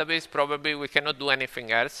the database, probably we cannot do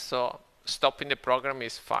anything else, so stopping the program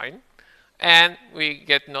is fine. And we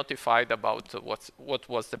get notified about what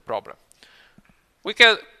was the problem.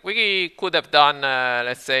 We could have done,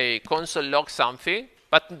 let's say, console log something,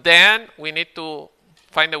 but then we need to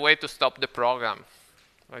find a way to stop the program,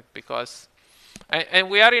 right? Because, and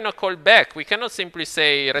we are in a callback. We cannot simply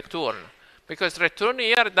say return, because return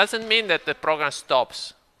here doesn't mean that the program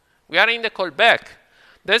stops. We are in the callback.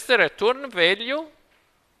 That's the return value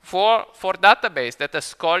for database that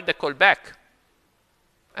is called the callback.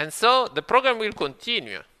 And so the program will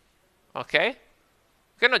continue, okay?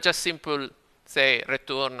 You cannot just simply say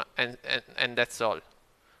return and that's all.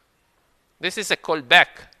 This is a callback.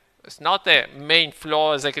 It's not a main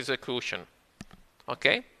flow as execution,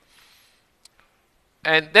 okay?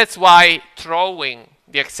 And that's why throwing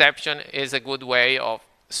the exception is a good way of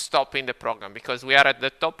stopping the program, because we are at the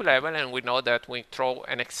top level and we know that when we throw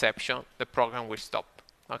an exception, the program will stop,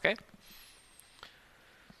 okay?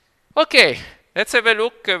 Okay, let's have a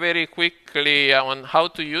look very quickly on how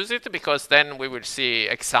to use it, because then we will see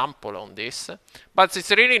example on this. But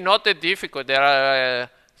it's really not that difficult. There are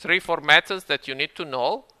 3-4 methods that you need to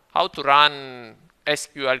know how to run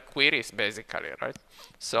SQL queries, basically, right?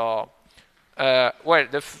 So, well,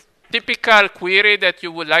 the typical query that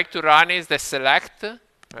you would like to run is the select,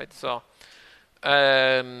 right? So,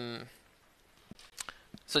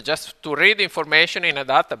 so just to read information in a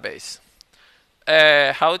database.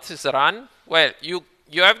 How it is run? Well, you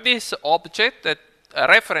have this object, that a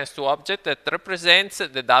reference to object that represents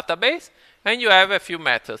the database, and you have a few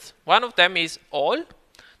methods. One of them is all,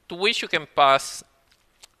 to which you can pass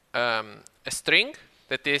a string,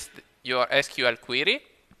 that is your SQL query.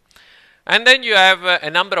 And then you have a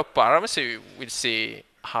number of parameters, so you will see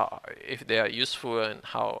if they are useful and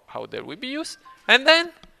how they will be used. And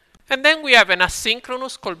then we have an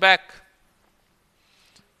asynchronous callback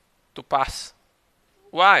to pass.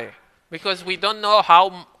 Why? Because we don't know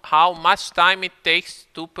how much time it takes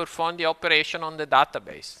to perform the operation on the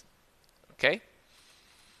database. Okay?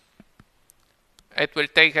 It will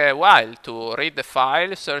take a while to read the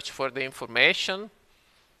file, search for the information.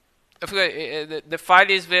 The file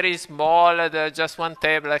is very small, just one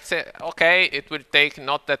table. Like say, okay, it will take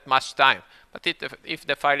not that much time. But if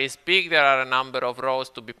the file is big, there are a number of rows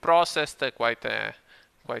to be processed, quite a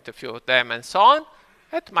few of them, and so on.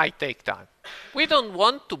 It might take time. We don't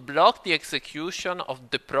want to block the execution of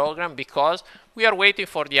the program because we are waiting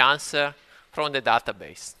for the answer from the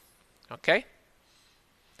database. Okay?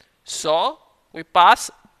 So we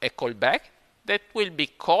pass a callback that will be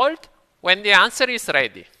called when the answer is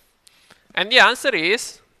ready. And the answer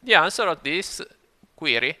is the answer of this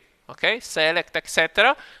query. Okay? Select,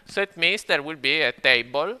 etc. So it means there will be a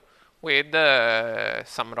table with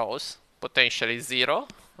some rows, potentially 0.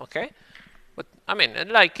 Okay? But I mean,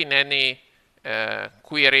 like in any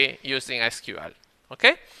query using SQL,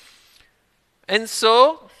 okay? And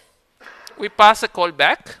so we pass a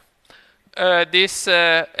callback. This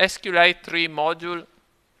Sqlite3 module,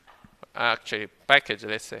 actually package,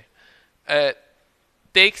 let's say,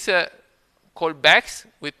 takes callbacks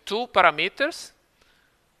with 2 parameters,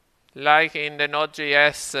 like in the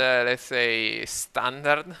Node.js, let's say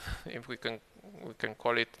standard, if we can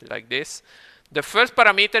call it like this. The first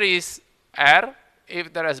parameter is error.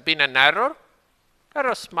 If there has been an error,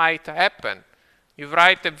 errors might happen. You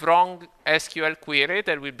write a wrong SQL query,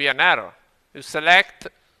 there will be an error. You select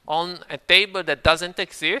on a table that doesn't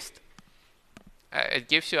exist, it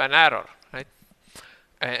gives you an error, right?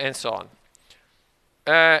 And so on.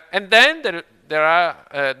 And then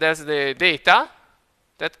there's the data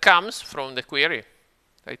that comes from the query.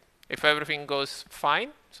 Right? If everything goes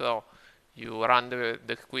fine, so you run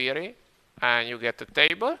the query and you get a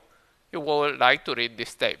table, you would like to read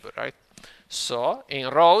this table, right? So in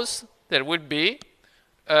rows, there will be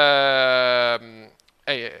here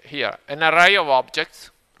an array of objects,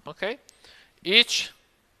 okay? Each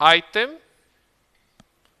item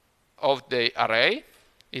of the array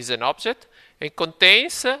is an object. It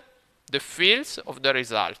contains the fields of the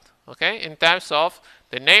result, okay? In terms of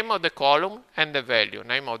the name of the column and the value,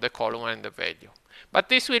 name of the column and the value. But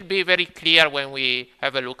this will be very clear when we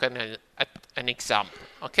have a look at an example,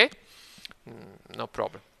 okay? No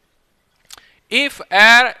problem. If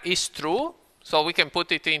R is true, so we can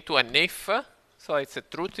put it into an if, so it's a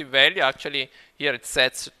truth value. Actually, here it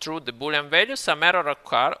sets true the Boolean value. Some error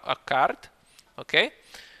occurred, okay?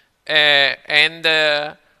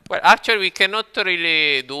 Well, actually, we cannot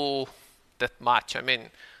really do that much. I mean,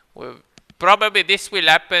 probably this will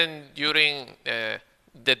happen during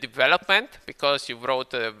the development because you wrote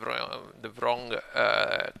the wrong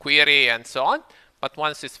query and so on. But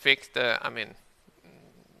once it's fixed, I mean,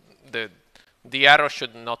 the error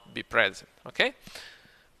should not be present. Okay.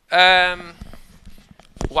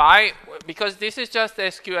 Why? Because this is just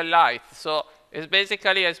SQLite. So it's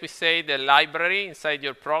basically, as we say, the library inside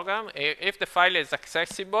your program. If the file is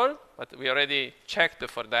accessible, but we already checked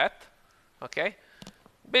for that, okay?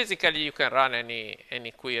 Basically, you can run any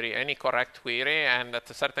query, any correct query, and at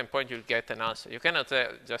a certain point, you'll get an answer. You cannot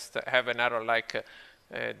just have an error like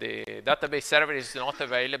the database server is not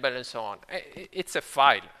available and so on. It's a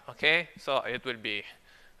file, okay? So it will be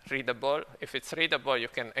readable. If it's readable, you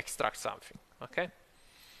can extract something, okay?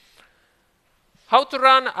 How to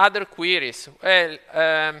run other queries? Well,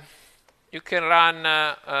 you can run,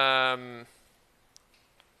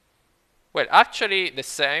 well, actually the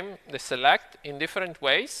same, the select in different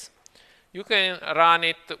ways. You can run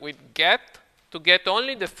it with get to get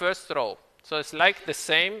only the first row. So it's like the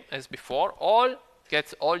same as before. All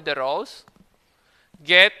gets all the rows.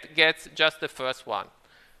 Get gets just the first one.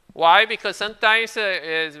 Why? Because sometimes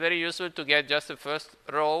it's very useful to get just the first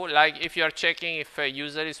row. Like if you're checking if a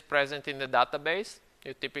user is present in the database,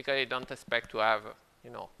 you typically don't expect to have,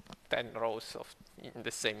 10 rows of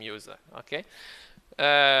the same user. Okay,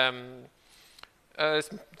 it's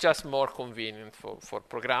just more convenient for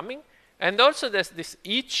programming. And also there's this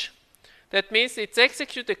each. That means it's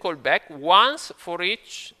execute a callback once for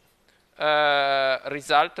each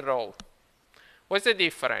result row. What's the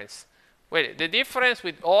difference? Well, the difference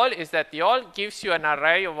with all is that the all gives you an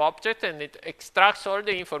array of objects and it extracts all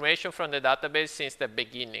the information from the database since the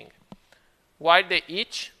beginning. While the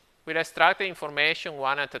each will extract the information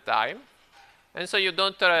one at a time. And so you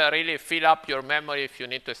don't really fill up your memory if you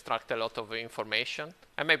need to extract a lot of information.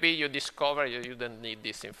 And maybe you discover you don't need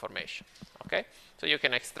this information. Okay? So you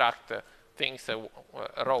can extract things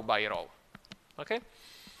row by row. Okay?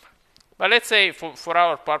 But let's say for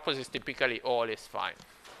our purposes, typically all is fine.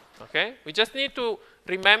 Okay? We just need to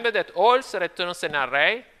remember that alls returns an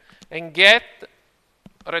array and get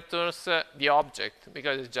returns the object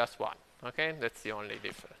because it's just one. Okay? That's the only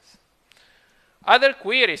difference. Other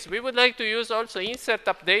queries, we would like to use also insert,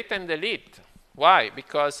 update, and delete. Why?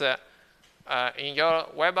 Because in your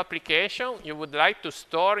web application, you would like to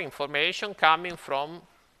store information coming from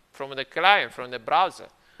the client, from the browser.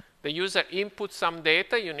 The user inputs some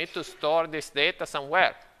data, you need to store this data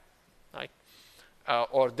somewhere. Right?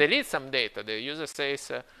 Or delete some data. The user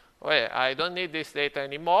says, well, I don't need this data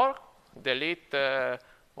anymore. Delete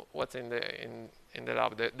what's in the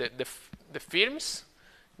lab, the films.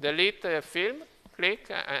 Delete the film, click,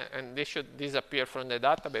 and this should disappear from the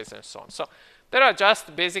database and so on. So there are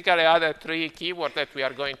just basically other 3 keywords that we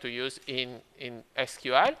are going to use in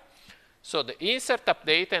SQL. So the insert,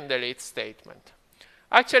 update, and delete statement.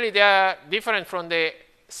 Actually, they are different from the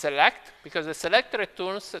select because the select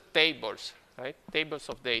returns tables, right? Tables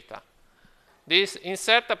of data. This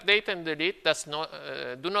insert, update, and delete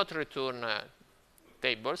do not return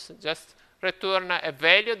tables. Just return a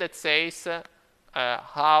value that says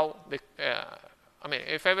how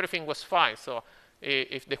if everything was fine. So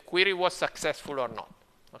if the query was successful or not.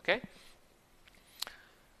 Okay.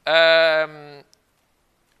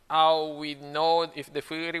 How we know if the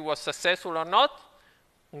query was successful or not?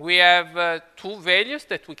 We have 2 values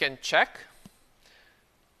that we can check.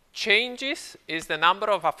 Changes is the number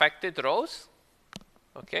of affected rows.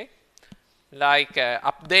 Okay. Like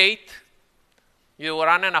update. You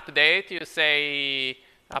run an update. You say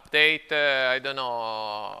update, I don't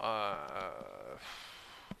know,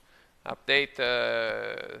 update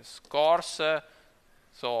scores.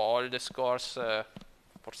 So all the scores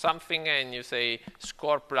for something, and you say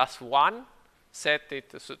score +1. Set it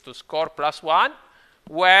to score +1.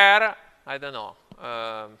 Where, I don't know,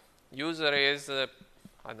 user is,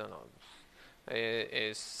 I don't know,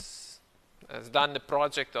 has done the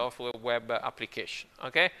project of a web application,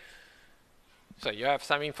 okay? So you have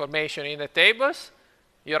some information in the tables.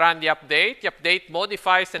 You run the update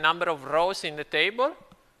modifies the number of rows in the table.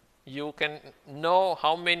 You can know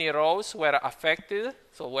how many rows were affected,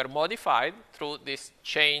 so were modified through this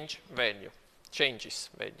changes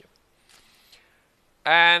value.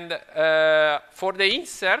 And for the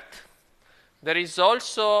insert, there is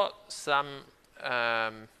also some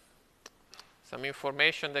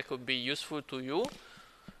information that could be useful to you.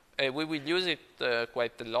 We will use it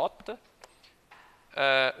quite a lot.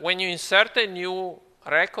 When you insert a new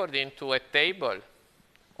record into a table,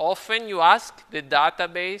 often you ask the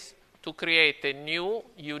database to create a new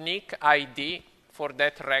unique ID for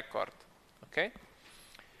that record. Okay.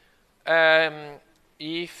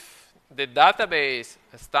 If the database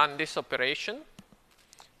has done this operation,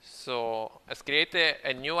 so has created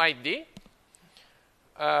a new ID,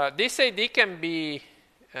 this ID can be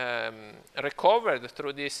recovered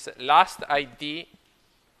through this last ID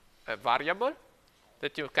variable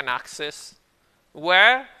that you can access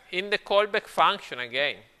where in the callback function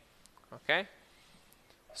again. Okay?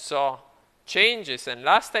 So changes and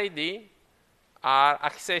last ID are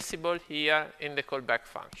accessible here in the callback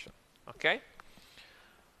function. Okay?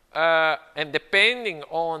 And depending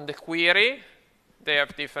on the query, they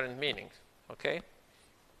have different meanings. Okay?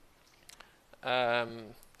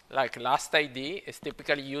 Like last ID is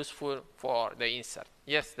typically useful for the insert.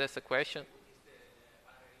 Yes, that's a question.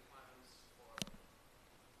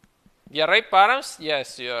 The array params,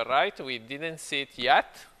 yes, you're right. We didn't see it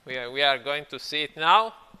yet. We are going to see it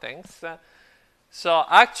now. Thanks. So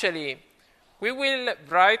actually, we will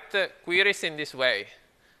write queries in this way.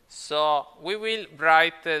 So we will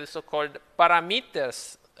write so-called parametric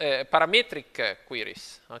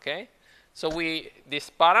queries. Okay. So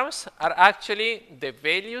these params are actually the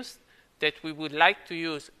values that we would like to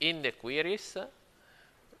use in the queries,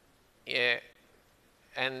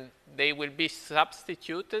 and they will be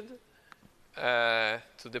substituted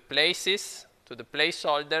to the places, to the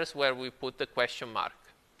placeholders where we put the question mark.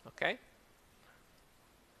 Okay.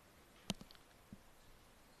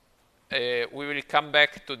 We will come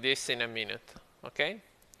back to this in a minute. Okay.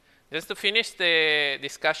 Just to finish the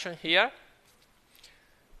discussion here.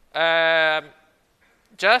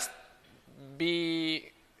 Just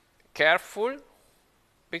be careful,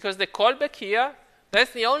 because the callback here,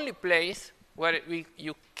 that's the only place where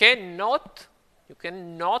you cannot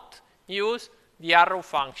use the arrow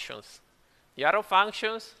functions. The arrow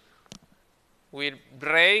functions will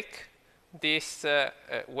break this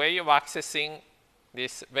way of accessing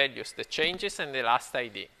these values, the changes and the last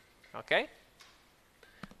ID. Okay?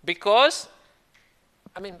 Because,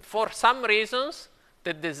 I mean, for some reasons,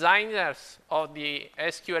 the designers of the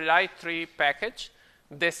Sqlite3 package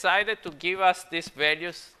decided to give us these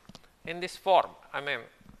values in this form. I mean,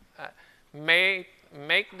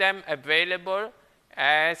 make them available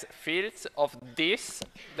as fields of this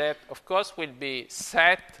that, of course, will be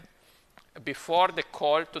set before the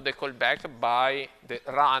call to the callback by the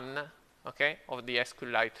run, okay, of the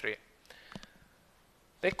Sqlite3.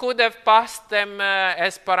 They could have passed them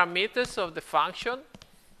as parameters of the function.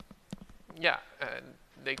 Yeah,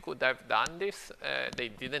 they could have done this. They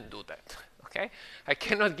didn't do that. Okay, I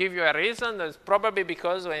cannot give you a reason. It's probably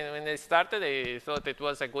because when they started, they thought it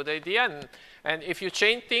was a good idea. And if you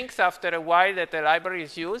change things after a while that the library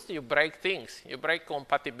is used, you break things. You break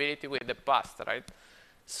compatibility with the past, right?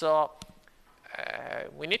 So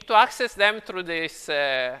we need to access them through this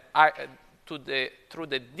through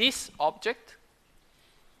the this object.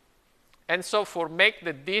 And so for make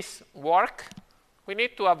the this work, we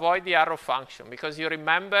need to avoid the arrow function, because you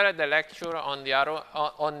remember the lecture on the arrow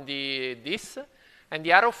on the this, and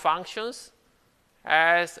the arrow functions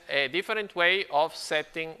has a different way of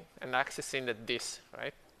setting and accessing the this,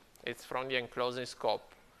 right? It's from the enclosing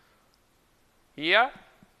scope. Here,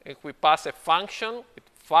 if we pass a function with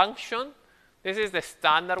function, this is the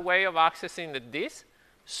standard way of accessing the this.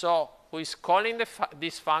 So who is calling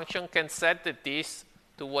this function can set the this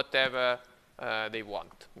to whatever they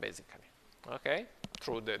want, basically. Okay,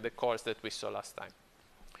 through the calls that we saw last time.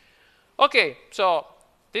 Okay, so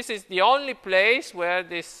this is the only place where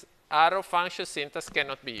this arrow function syntax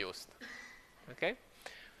cannot be used. Okay,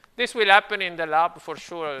 this will happen in the lab for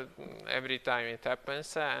sure every time it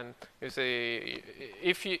happens. And you see,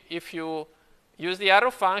 if you use the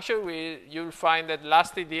arrow function, you'll find that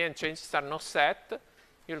last ID and changes are not set.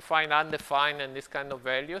 You'll find undefined and this kind of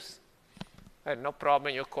values. And no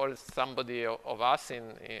problem, you call somebody of us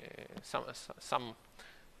in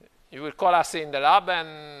you will call us in the lab,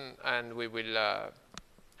 and we will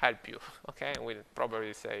help you. Okay, and we'll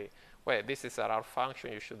probably say, well, this is our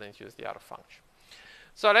function, you shouldn't use the other function.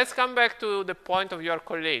 So let's come back to the point of your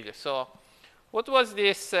colleague. So what was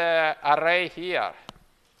this array here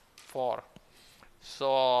for?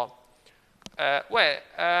 So,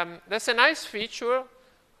 that's a nice feature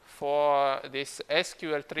for this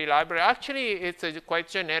SQL3 library. Actually, it's a quite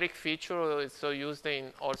generic feature. It's used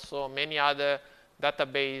in also many other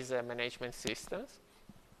database management systems.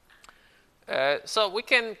 So we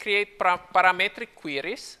can create parametric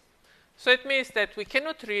queries. So it means that we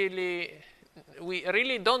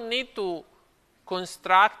really don't need to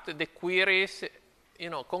construct the queries,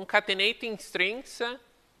 concatenating strings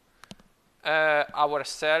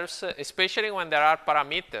ourselves, especially when there are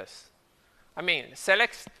parameters. I mean,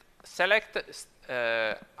 select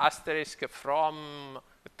asterisk from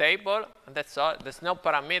a table, and that's all. There's no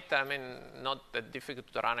parameter. I mean, not that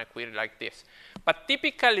difficult to run a query like this. But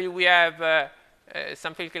typically, we have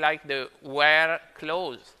something like the where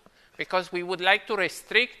clause, because we would like to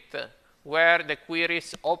restrict where the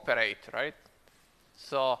queries operate, right?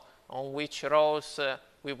 So on which rows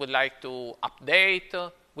we would like to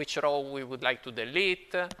update, which row we would like to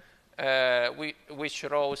delete, which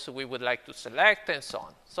rows we would like to select, and so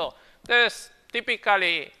on. So there's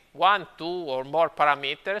typically 1, 2, or more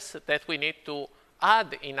parameters that we need to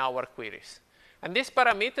add in our queries. And these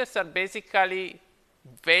parameters are basically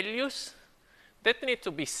values that need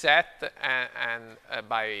to be set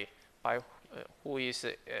by who is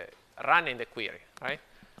running the query, right?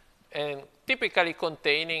 And typically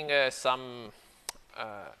containing some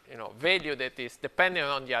value that is dependent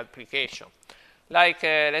on the application. Like,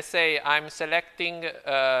 let's say I'm selecting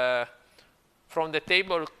from the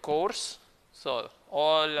table course, so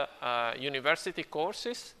all university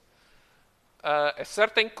courses, a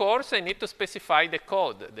certain course, I need to specify the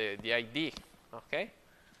code, the ID, okay?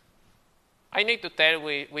 I need to tell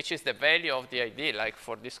which is the value of the ID, like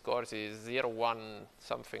for this course is 01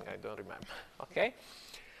 something, I don't remember, okay?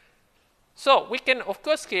 So we can, of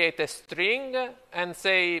course, create a string and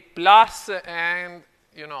say plus and,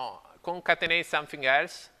 concatenate something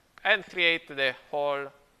else and create the whole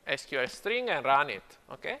SQL string and run it,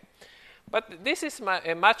 okay? But this is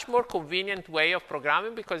a much more convenient way of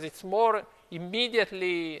programming because it's more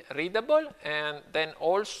immediately readable and then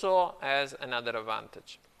also has another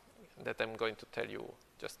advantage that I'm going to tell you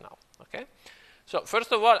just now, okay? So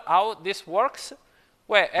first of all, how this works,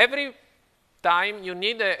 well, every time you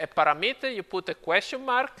need a parameter, you put a question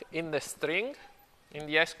mark in the string, in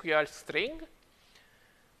the SQL string,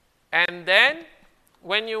 and then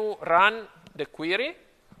when you run the query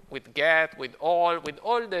with get, with all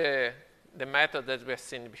the methods that we have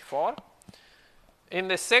seen before, in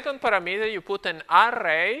the second parameter, you put an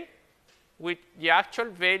array with the actual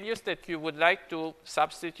values that you would like to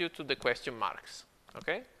substitute to the question marks,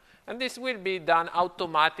 okay? And this will be done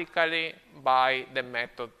automatically by the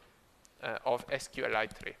method of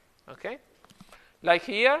Sqlite3, okay? Like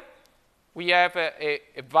here, we have a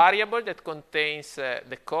variable that contains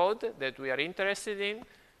the code that we are interested in.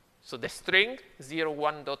 So the string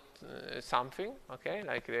 01 dot something, okay,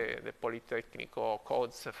 like the Politecnico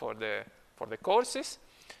codes for the courses.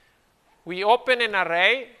 We open an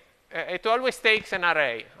array. It always takes an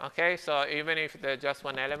array, okay? So even if there's just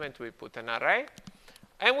one element, we put an array.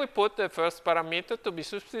 And we put the first parameter to be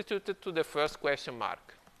substituted to the first question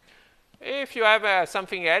mark. If you have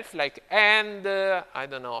something else like and, I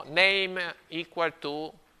don't know, name equal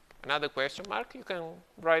to another question mark, you can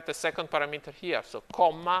write a second parameter here. So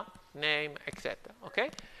comma, name, etc.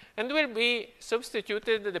 Okay? And will be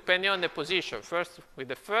substituted depending on the position. First with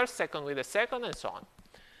the first, second with the second, and so on.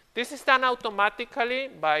 This is done automatically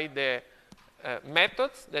by the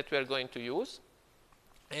methods that we are going to use.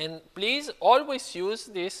 And please always use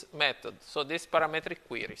this method, so these parametric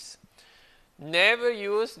queries. Never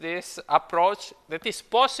use this approach that is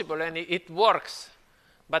possible and it works,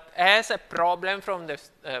 but has a problem from the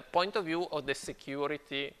point of view of the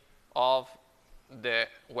security of the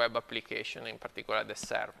web application, in particular the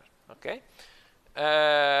server, okay?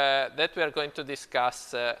 That we are going to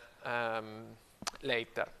discuss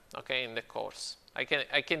later, okay, in the course. I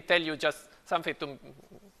can tell you just something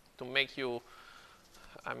to make you,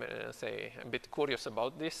 I'm going to say, a bit curious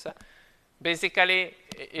about this. Basically,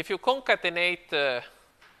 if you concatenate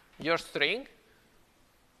your string,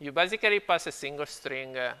 you basically pass a single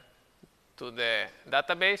string to the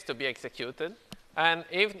database to be executed. And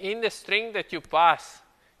if in the string that you pass,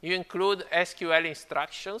 you include SQL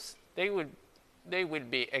instructions, they will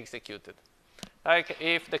be executed. Like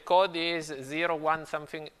if the code is 01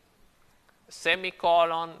 something,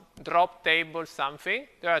 semicolon, drop table something,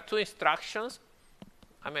 there are two instructions.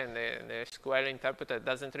 I mean, the SQL interpreter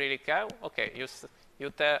doesn't really care. Okay,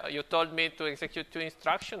 you told me to execute two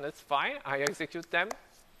instructions. That's fine. I execute them.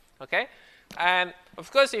 Okay? And,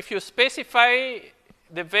 of course, if you specify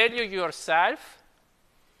the value yourself,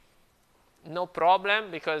 no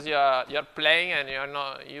problem, because you're playing and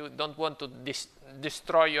you don't want to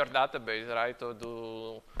destroy your database, right, or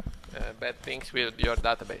do bad things with your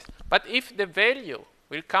database. But if the value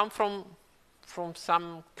will come from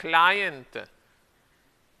some client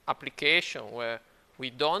application where we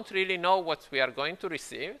don't really know what we are going to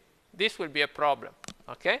receive, this will be a problem,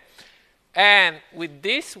 okay? And with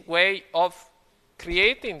this way of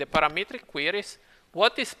creating the parametric queries,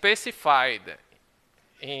 what is specified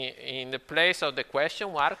in the place of the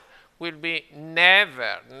question mark will be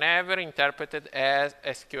never interpreted as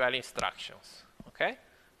SQL instructions, okay?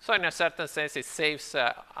 So in a certain sense, it saves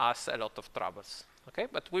us a lot of troubles, okay?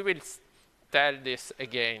 But we will tell this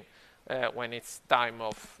again when it's time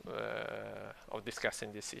of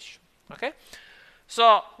discussing this issue, okay?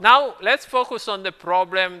 So now let's focus on the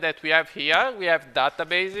problem that we have here. We have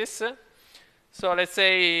databases. So let's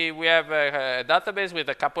say we have a database with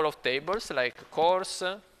a couple of tables, like a course.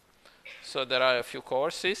 So there are a few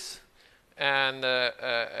courses, and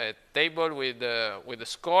a table with the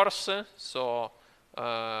scores. So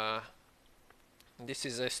this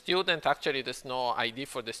is a student. Actually, there's no ID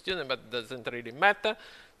for the student, but it doesn't really matter.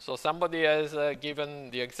 So somebody has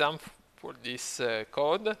given the example for this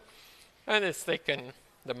code, and it's taken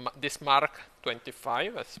this mark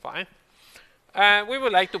 25. That's fine. We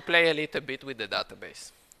would like to play a little bit with the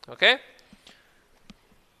database, okay?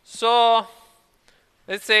 So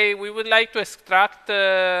let's say we would like to extract,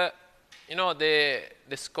 you know, the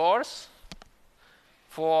scores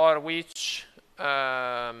for which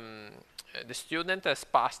the student has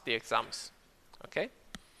passed the exams, okay?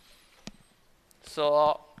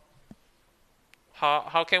 So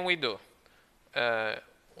how can we do?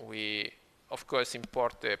 We, of course,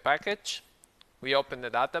 import the package. We open the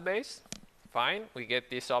database. Fine. We get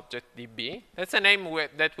this object DB. That's a name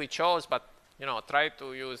that we chose, but you know, try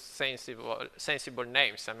to use sensible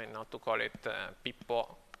names. I mean, not to call it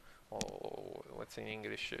Pippo or what's in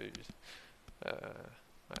English.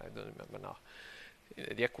 I don't remember now.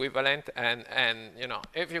 The equivalent, and you know,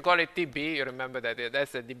 if you call it DB, you remember that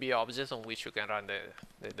that's the DB object on which you can run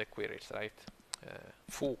the queries, right?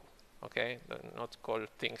 Foo, okay, not call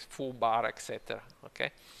things foo bar, etc.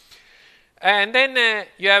 Okay, and then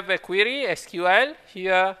you have a query SQL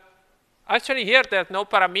here. Actually, here there are no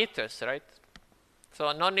parameters, right?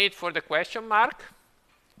 So no need for the question mark,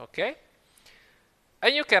 okay?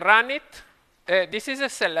 And you can run it. This is a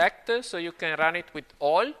select, so you can run it with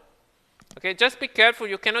all. Okay, just be careful.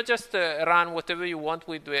 You cannot just run whatever you want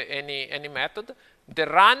with any method. The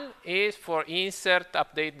run is for insert,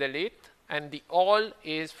 update, delete, and the all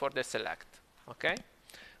is for the select. Okay,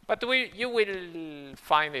 but you will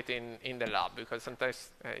find it in the lab, because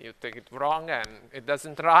sometimes you take it wrong and it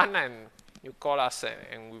doesn't run, and you call us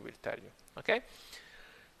and we will tell you. Okay,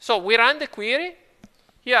 so we run the query.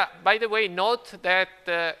 Yeah, by the way, note that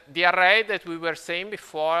the array that we were saying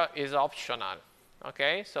before is optional.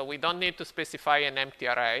 Okay, so we don't need to specify an empty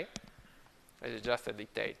array. It's just a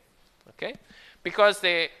detail. Okay, because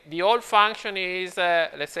the old function is,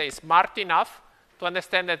 let's say, smart enough to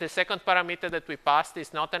understand that the second parameter that we passed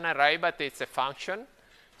is not an array, but it's a function.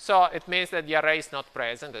 So it means that the array is not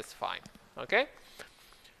present. That's fine. Okay,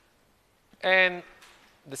 and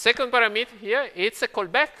the second parameter here, it's a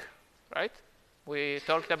callback, right? We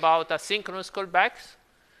talked about asynchronous callbacks.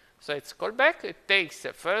 So it's callback. It takes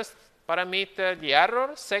the first parameter, the error,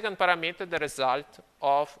 second parameter, the result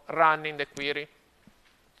of running the query.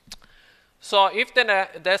 So if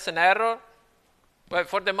there's an error, well,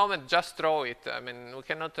 for the moment, just throw it. I mean, we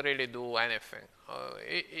cannot really do anything.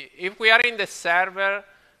 If we are in the server,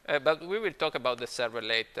 but we will talk about the server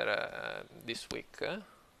later this week.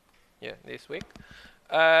 Yeah, this week.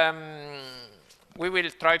 We will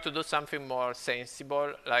try to do something more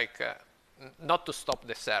sensible, like not to stop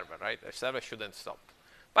the server, right? The server shouldn't stop.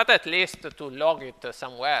 But at least to log it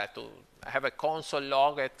somewhere, to have a console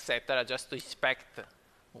log, etc., just to inspect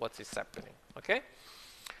what is happening, okay?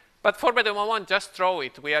 But for the moment, just throw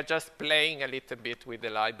it. We are just playing a little bit with the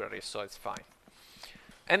library, so it's fine.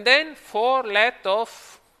 And then for let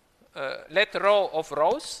row of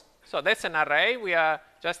rows, so that's an array. We are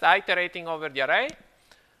just iterating over the array.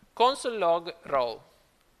 Console log row.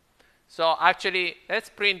 So actually, let's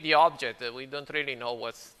print the object. We don't really know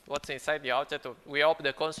what's inside the object. We hope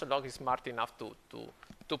the console log is smart enough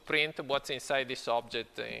to print what's inside this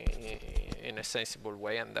object in a sensible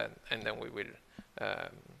way, and then we will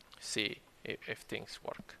see if things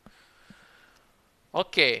work.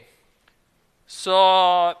 Okay,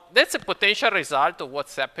 so that's a potential result of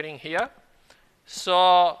what's happening here.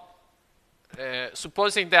 So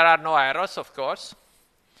supposing there are no errors, of course.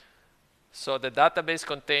 So the database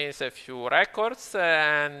contains a few records,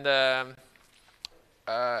 and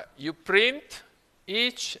you print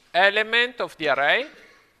each element of the array.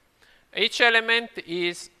 Each element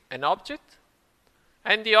is an object,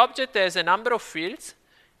 and the object has a number of fields,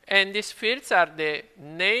 and these fields are the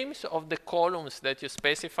names of the columns that you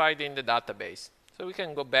specified in the database. So we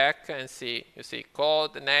can go back and see, you see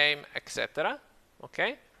code, name, etc.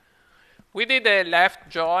 Okay? We did a left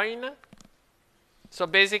join. So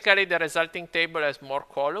basically, the resulting table has more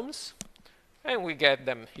columns, and we get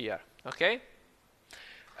them here, okay?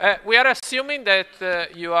 We are assuming that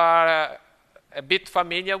you are a bit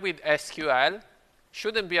familiar with SQL.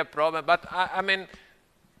 shouldn't be a problem. But I mean,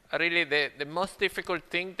 really, the most difficult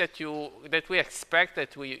thing that we expect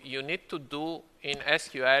that you need to do in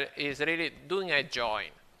SQL is really doing a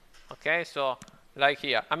join. Okay, so like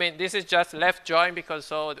here, I mean, this is just left join because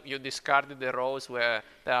so you discarded the rows where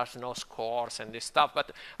there's no scores and this stuff.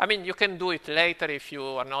 But I mean, you can do it later if you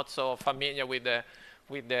are not so familiar with the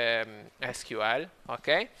SQL.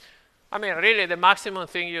 Okay, I mean, really, the maximum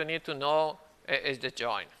thing you need to know is the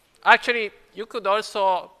join. Actually, you could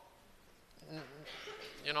also,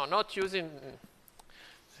 not using.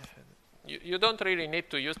 You don't really need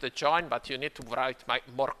to use the join, but you need to write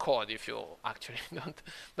more code if you actually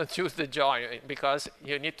don't use the join, because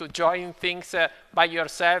you need to join things by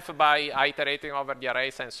yourself by iterating over the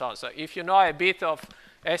arrays and so on. So if you know a bit of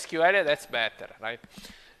SQL, that's better, right?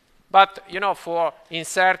 But for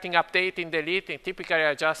inserting, updating, deleting, typically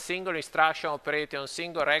are just single instruction operating on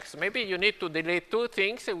single recs. Maybe you need to delete 2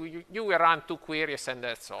 things. You will run 2 queries, and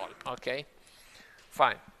that's all. Okay,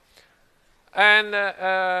 fine. And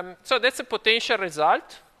so that's a potential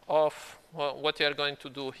result of what you are going to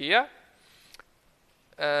do here.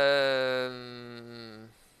 And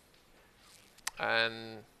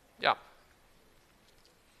yeah,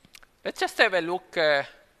 let's just have a look at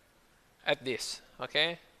this,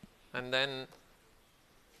 okay? And then,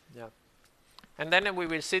 yeah, and then we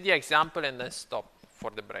will see the example and then stop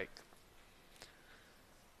for the break.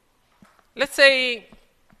 Let's say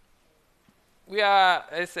we are,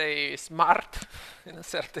 let's say, smart in a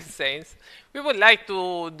certain sense. We would like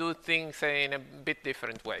to do things in a bit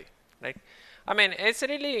different way, right? I mean, it's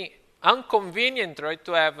really inconvenient, right,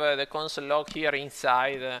 to have the console log here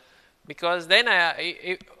inside, because then,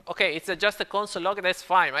 okay, it's just a console log, that's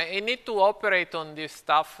fine. I need to operate on this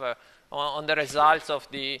stuff, on the results of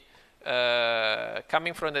the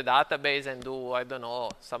coming from the database and do, I don't know,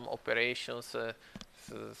 some operations,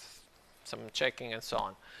 some checking and so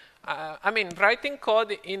on. I mean, writing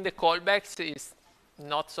code in the callbacks is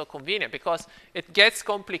not so convenient because it gets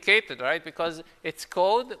complicated, right? Because it's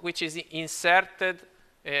code which is inserted,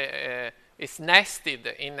 it's nested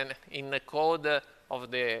in the code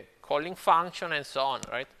of the calling function and so on,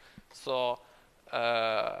 right? So,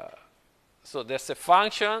 so there's a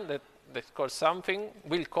function that calls something,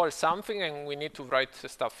 will call something, and we need to write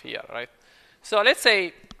stuff here, right? So let's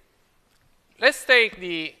say, let's take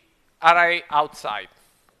the array outside.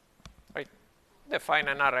 Define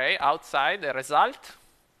an array outside the result,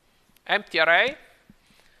 empty array.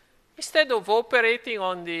 Instead of operating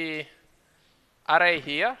on the array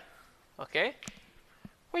here, okay,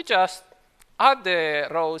 we just add the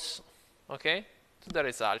rows, okay, to the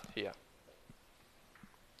result here.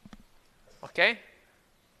 Okay,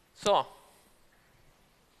 so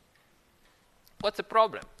what's the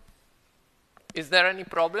problem? Is there any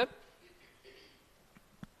problem?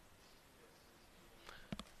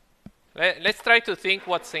 Let's try to think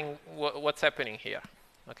what's happening here,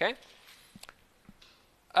 okay?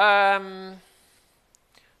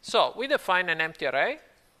 So we define an empty array.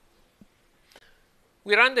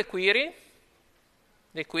 We run the query.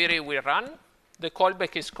 The query will run. The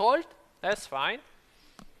callback is called. That's fine.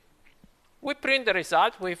 We print the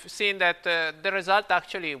result. We've seen that the result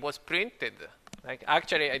actually was printed. Like,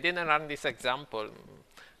 actually, I didn't run this example,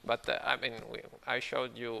 but I mean, I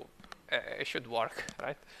showed you it should work,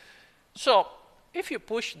 right? So if you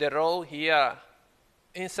push the row here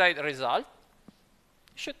inside the result,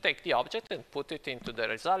 you should take the object and put it into the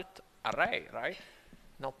result array, right?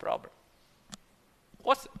 No problem.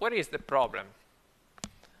 What is the problem?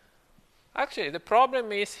 Actually, the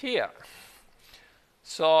problem is here.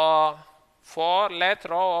 So for let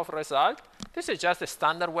row of result, this is just a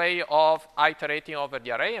standard way of iterating over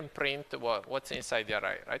the array and print what's inside the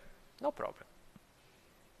array, right? No problem.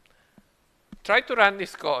 Try to run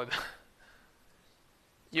this code.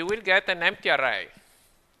 You will get an empty array.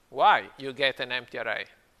 Why you get an empty array?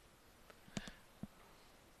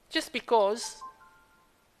 Just because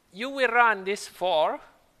you will run this for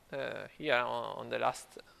here on the last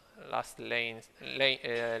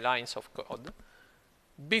lines of code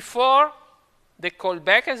before the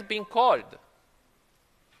callback has been called.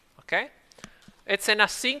 Okay? It's an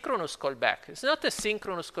asynchronous callback. It's not a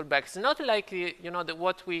synchronous callback. It's not like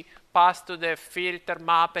what we pass to the filter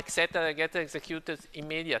map, etc., that gets executed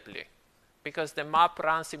immediately, because the map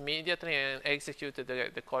runs immediately and executes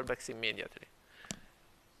the callbacks immediately.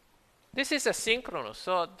 This is asynchronous,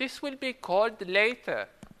 so this will be called later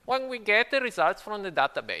when we get the results from the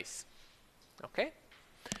database. Okay?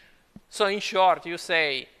 So in short, you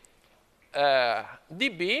say,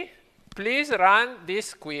 DB, please run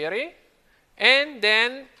this query, and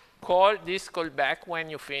then call this callback when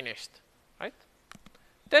you finished, right?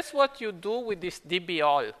 That's what you do with this DB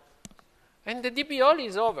all. And the DB all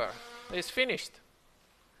is over. It's finished.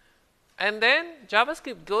 And then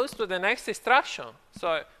JavaScript goes to the next instruction.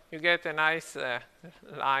 So you get a nice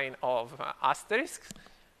line of asterisks.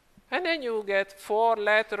 And then you get 4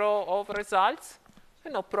 let row of results.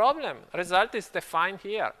 And no problem. Result is defined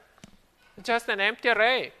here. Just an empty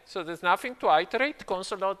array. So there's nothing to iterate.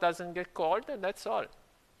 Console log doesn't get called, and that's all.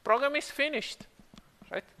 Program is finished.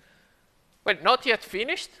 Right? Well, not yet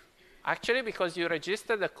finished, actually, because you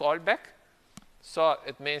registered the callback. So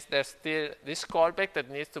it means there's still this callback that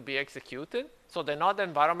needs to be executed. So the node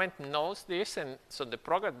environment knows this, and so the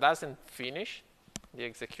program doesn't finish the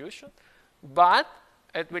execution. But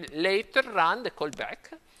it will later run the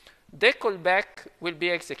callback. The callback will be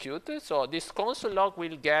executed. So this console log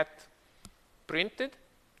will get printed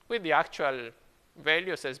with the actual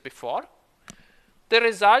values as before. The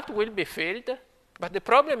result will be filled. But the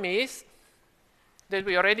problem is that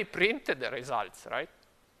we already printed the results, right?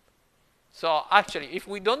 So actually, if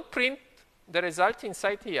we don't print the result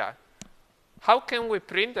inside here, how can we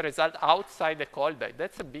print the result outside the callback?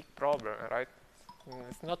 That's a big problem, right?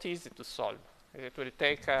 It's not easy to solve. It will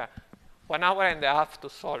take 1 hour and a half to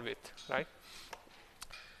solve it, right?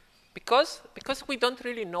 Because we don't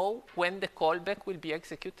really know when the callback will be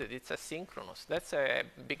executed. It's asynchronous. That's a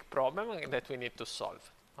big problem that we need to solve,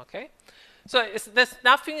 okay? So there's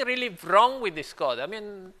nothing really wrong with this code. I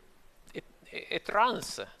mean, it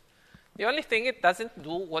runs. The only thing, it doesn't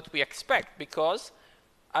do what we expect, because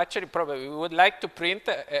actually probably we would like to print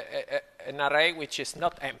an array which is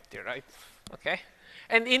not empty, right? Okay?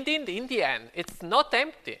 And indeed, in the end, it's not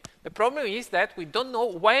empty. The problem is that we don't know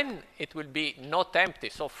when it will be not empty,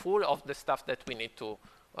 so full of the stuff that we need to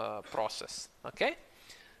process, okay?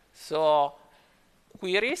 So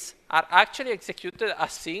queries are actually executed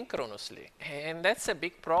asynchronously, and that's a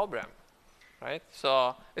big problem, right?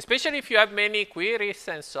 So especially if you have many queries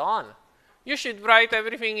and so on, you should write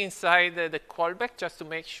everything inside the callback just to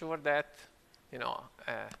make sure that, you know,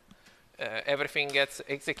 everything gets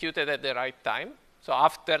executed at the right time. So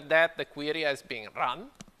after that, the query has been run.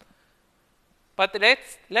 But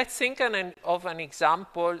let's think of an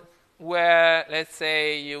example where, let's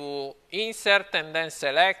say, you insert and then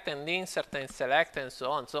select and insert and select and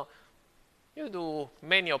so on. So you do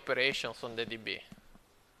many operations on the DB,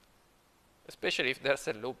 especially if there's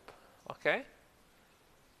a loop, okay?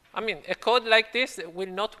 I mean, a code like this will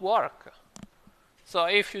not work. So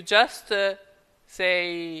if you just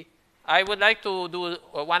say, I would like to do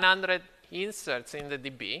 100 inserts in the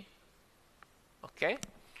DB, okay?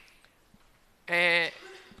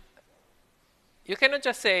 You cannot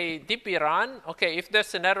just say DB run, okay, if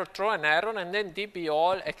there's an error, throw an error, and then DB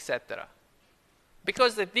all, etc.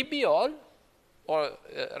 Because the DB all, or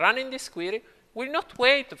running this query, will not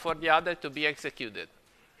wait for the other to be executed,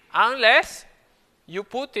 unless you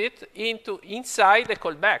put it inside the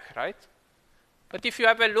callback, right? But if you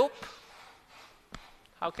have a loop,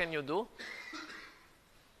 how can you do?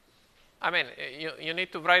 I mean, you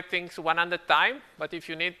need to write things 100 times, but if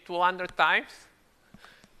you need 200 times,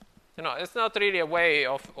 you know, it's not really a way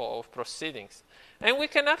of proceedings. And we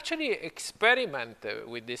can actually experiment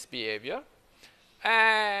with this behavior.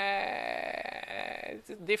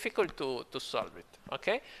 It's difficult to solve it,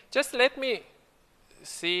 okay? Just let me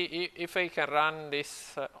see if I can run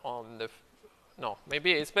this on the... No,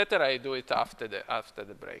 maybe it's better I do it after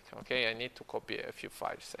the break, okay? I need to copy a few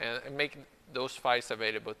files and make those files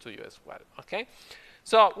available to you as well, okay?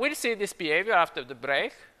 So we'll see this behavior after the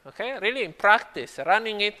break, okay? Really in practice,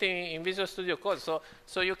 running it in Visual Studio Code,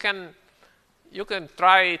 so you can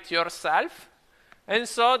try it yourself. And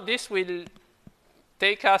so this will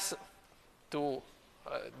take us to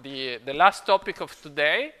the last topic of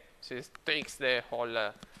today. So it takes the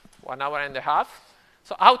whole 1 hour and a half.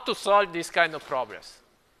 So how to solve this kind of problems.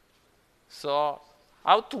 So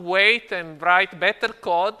how to wait and write better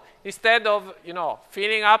code instead of, you know,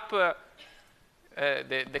 filling up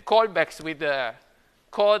the callbacks with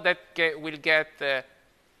code that will get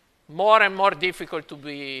more and more difficult to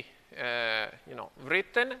be, you know,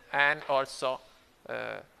 written and also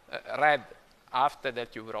read after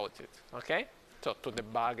that you wrote it, okay? So to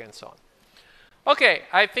debug and so on. Okay,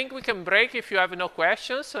 I think we can break if you have no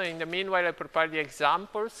questions. So in the meanwhile, I prepare the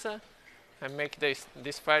examples and make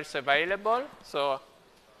these files available. So,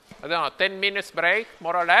 I don't know, 10 minutes break,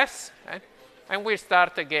 more or less. And we'll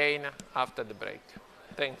start again after the break.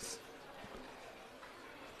 Thanks.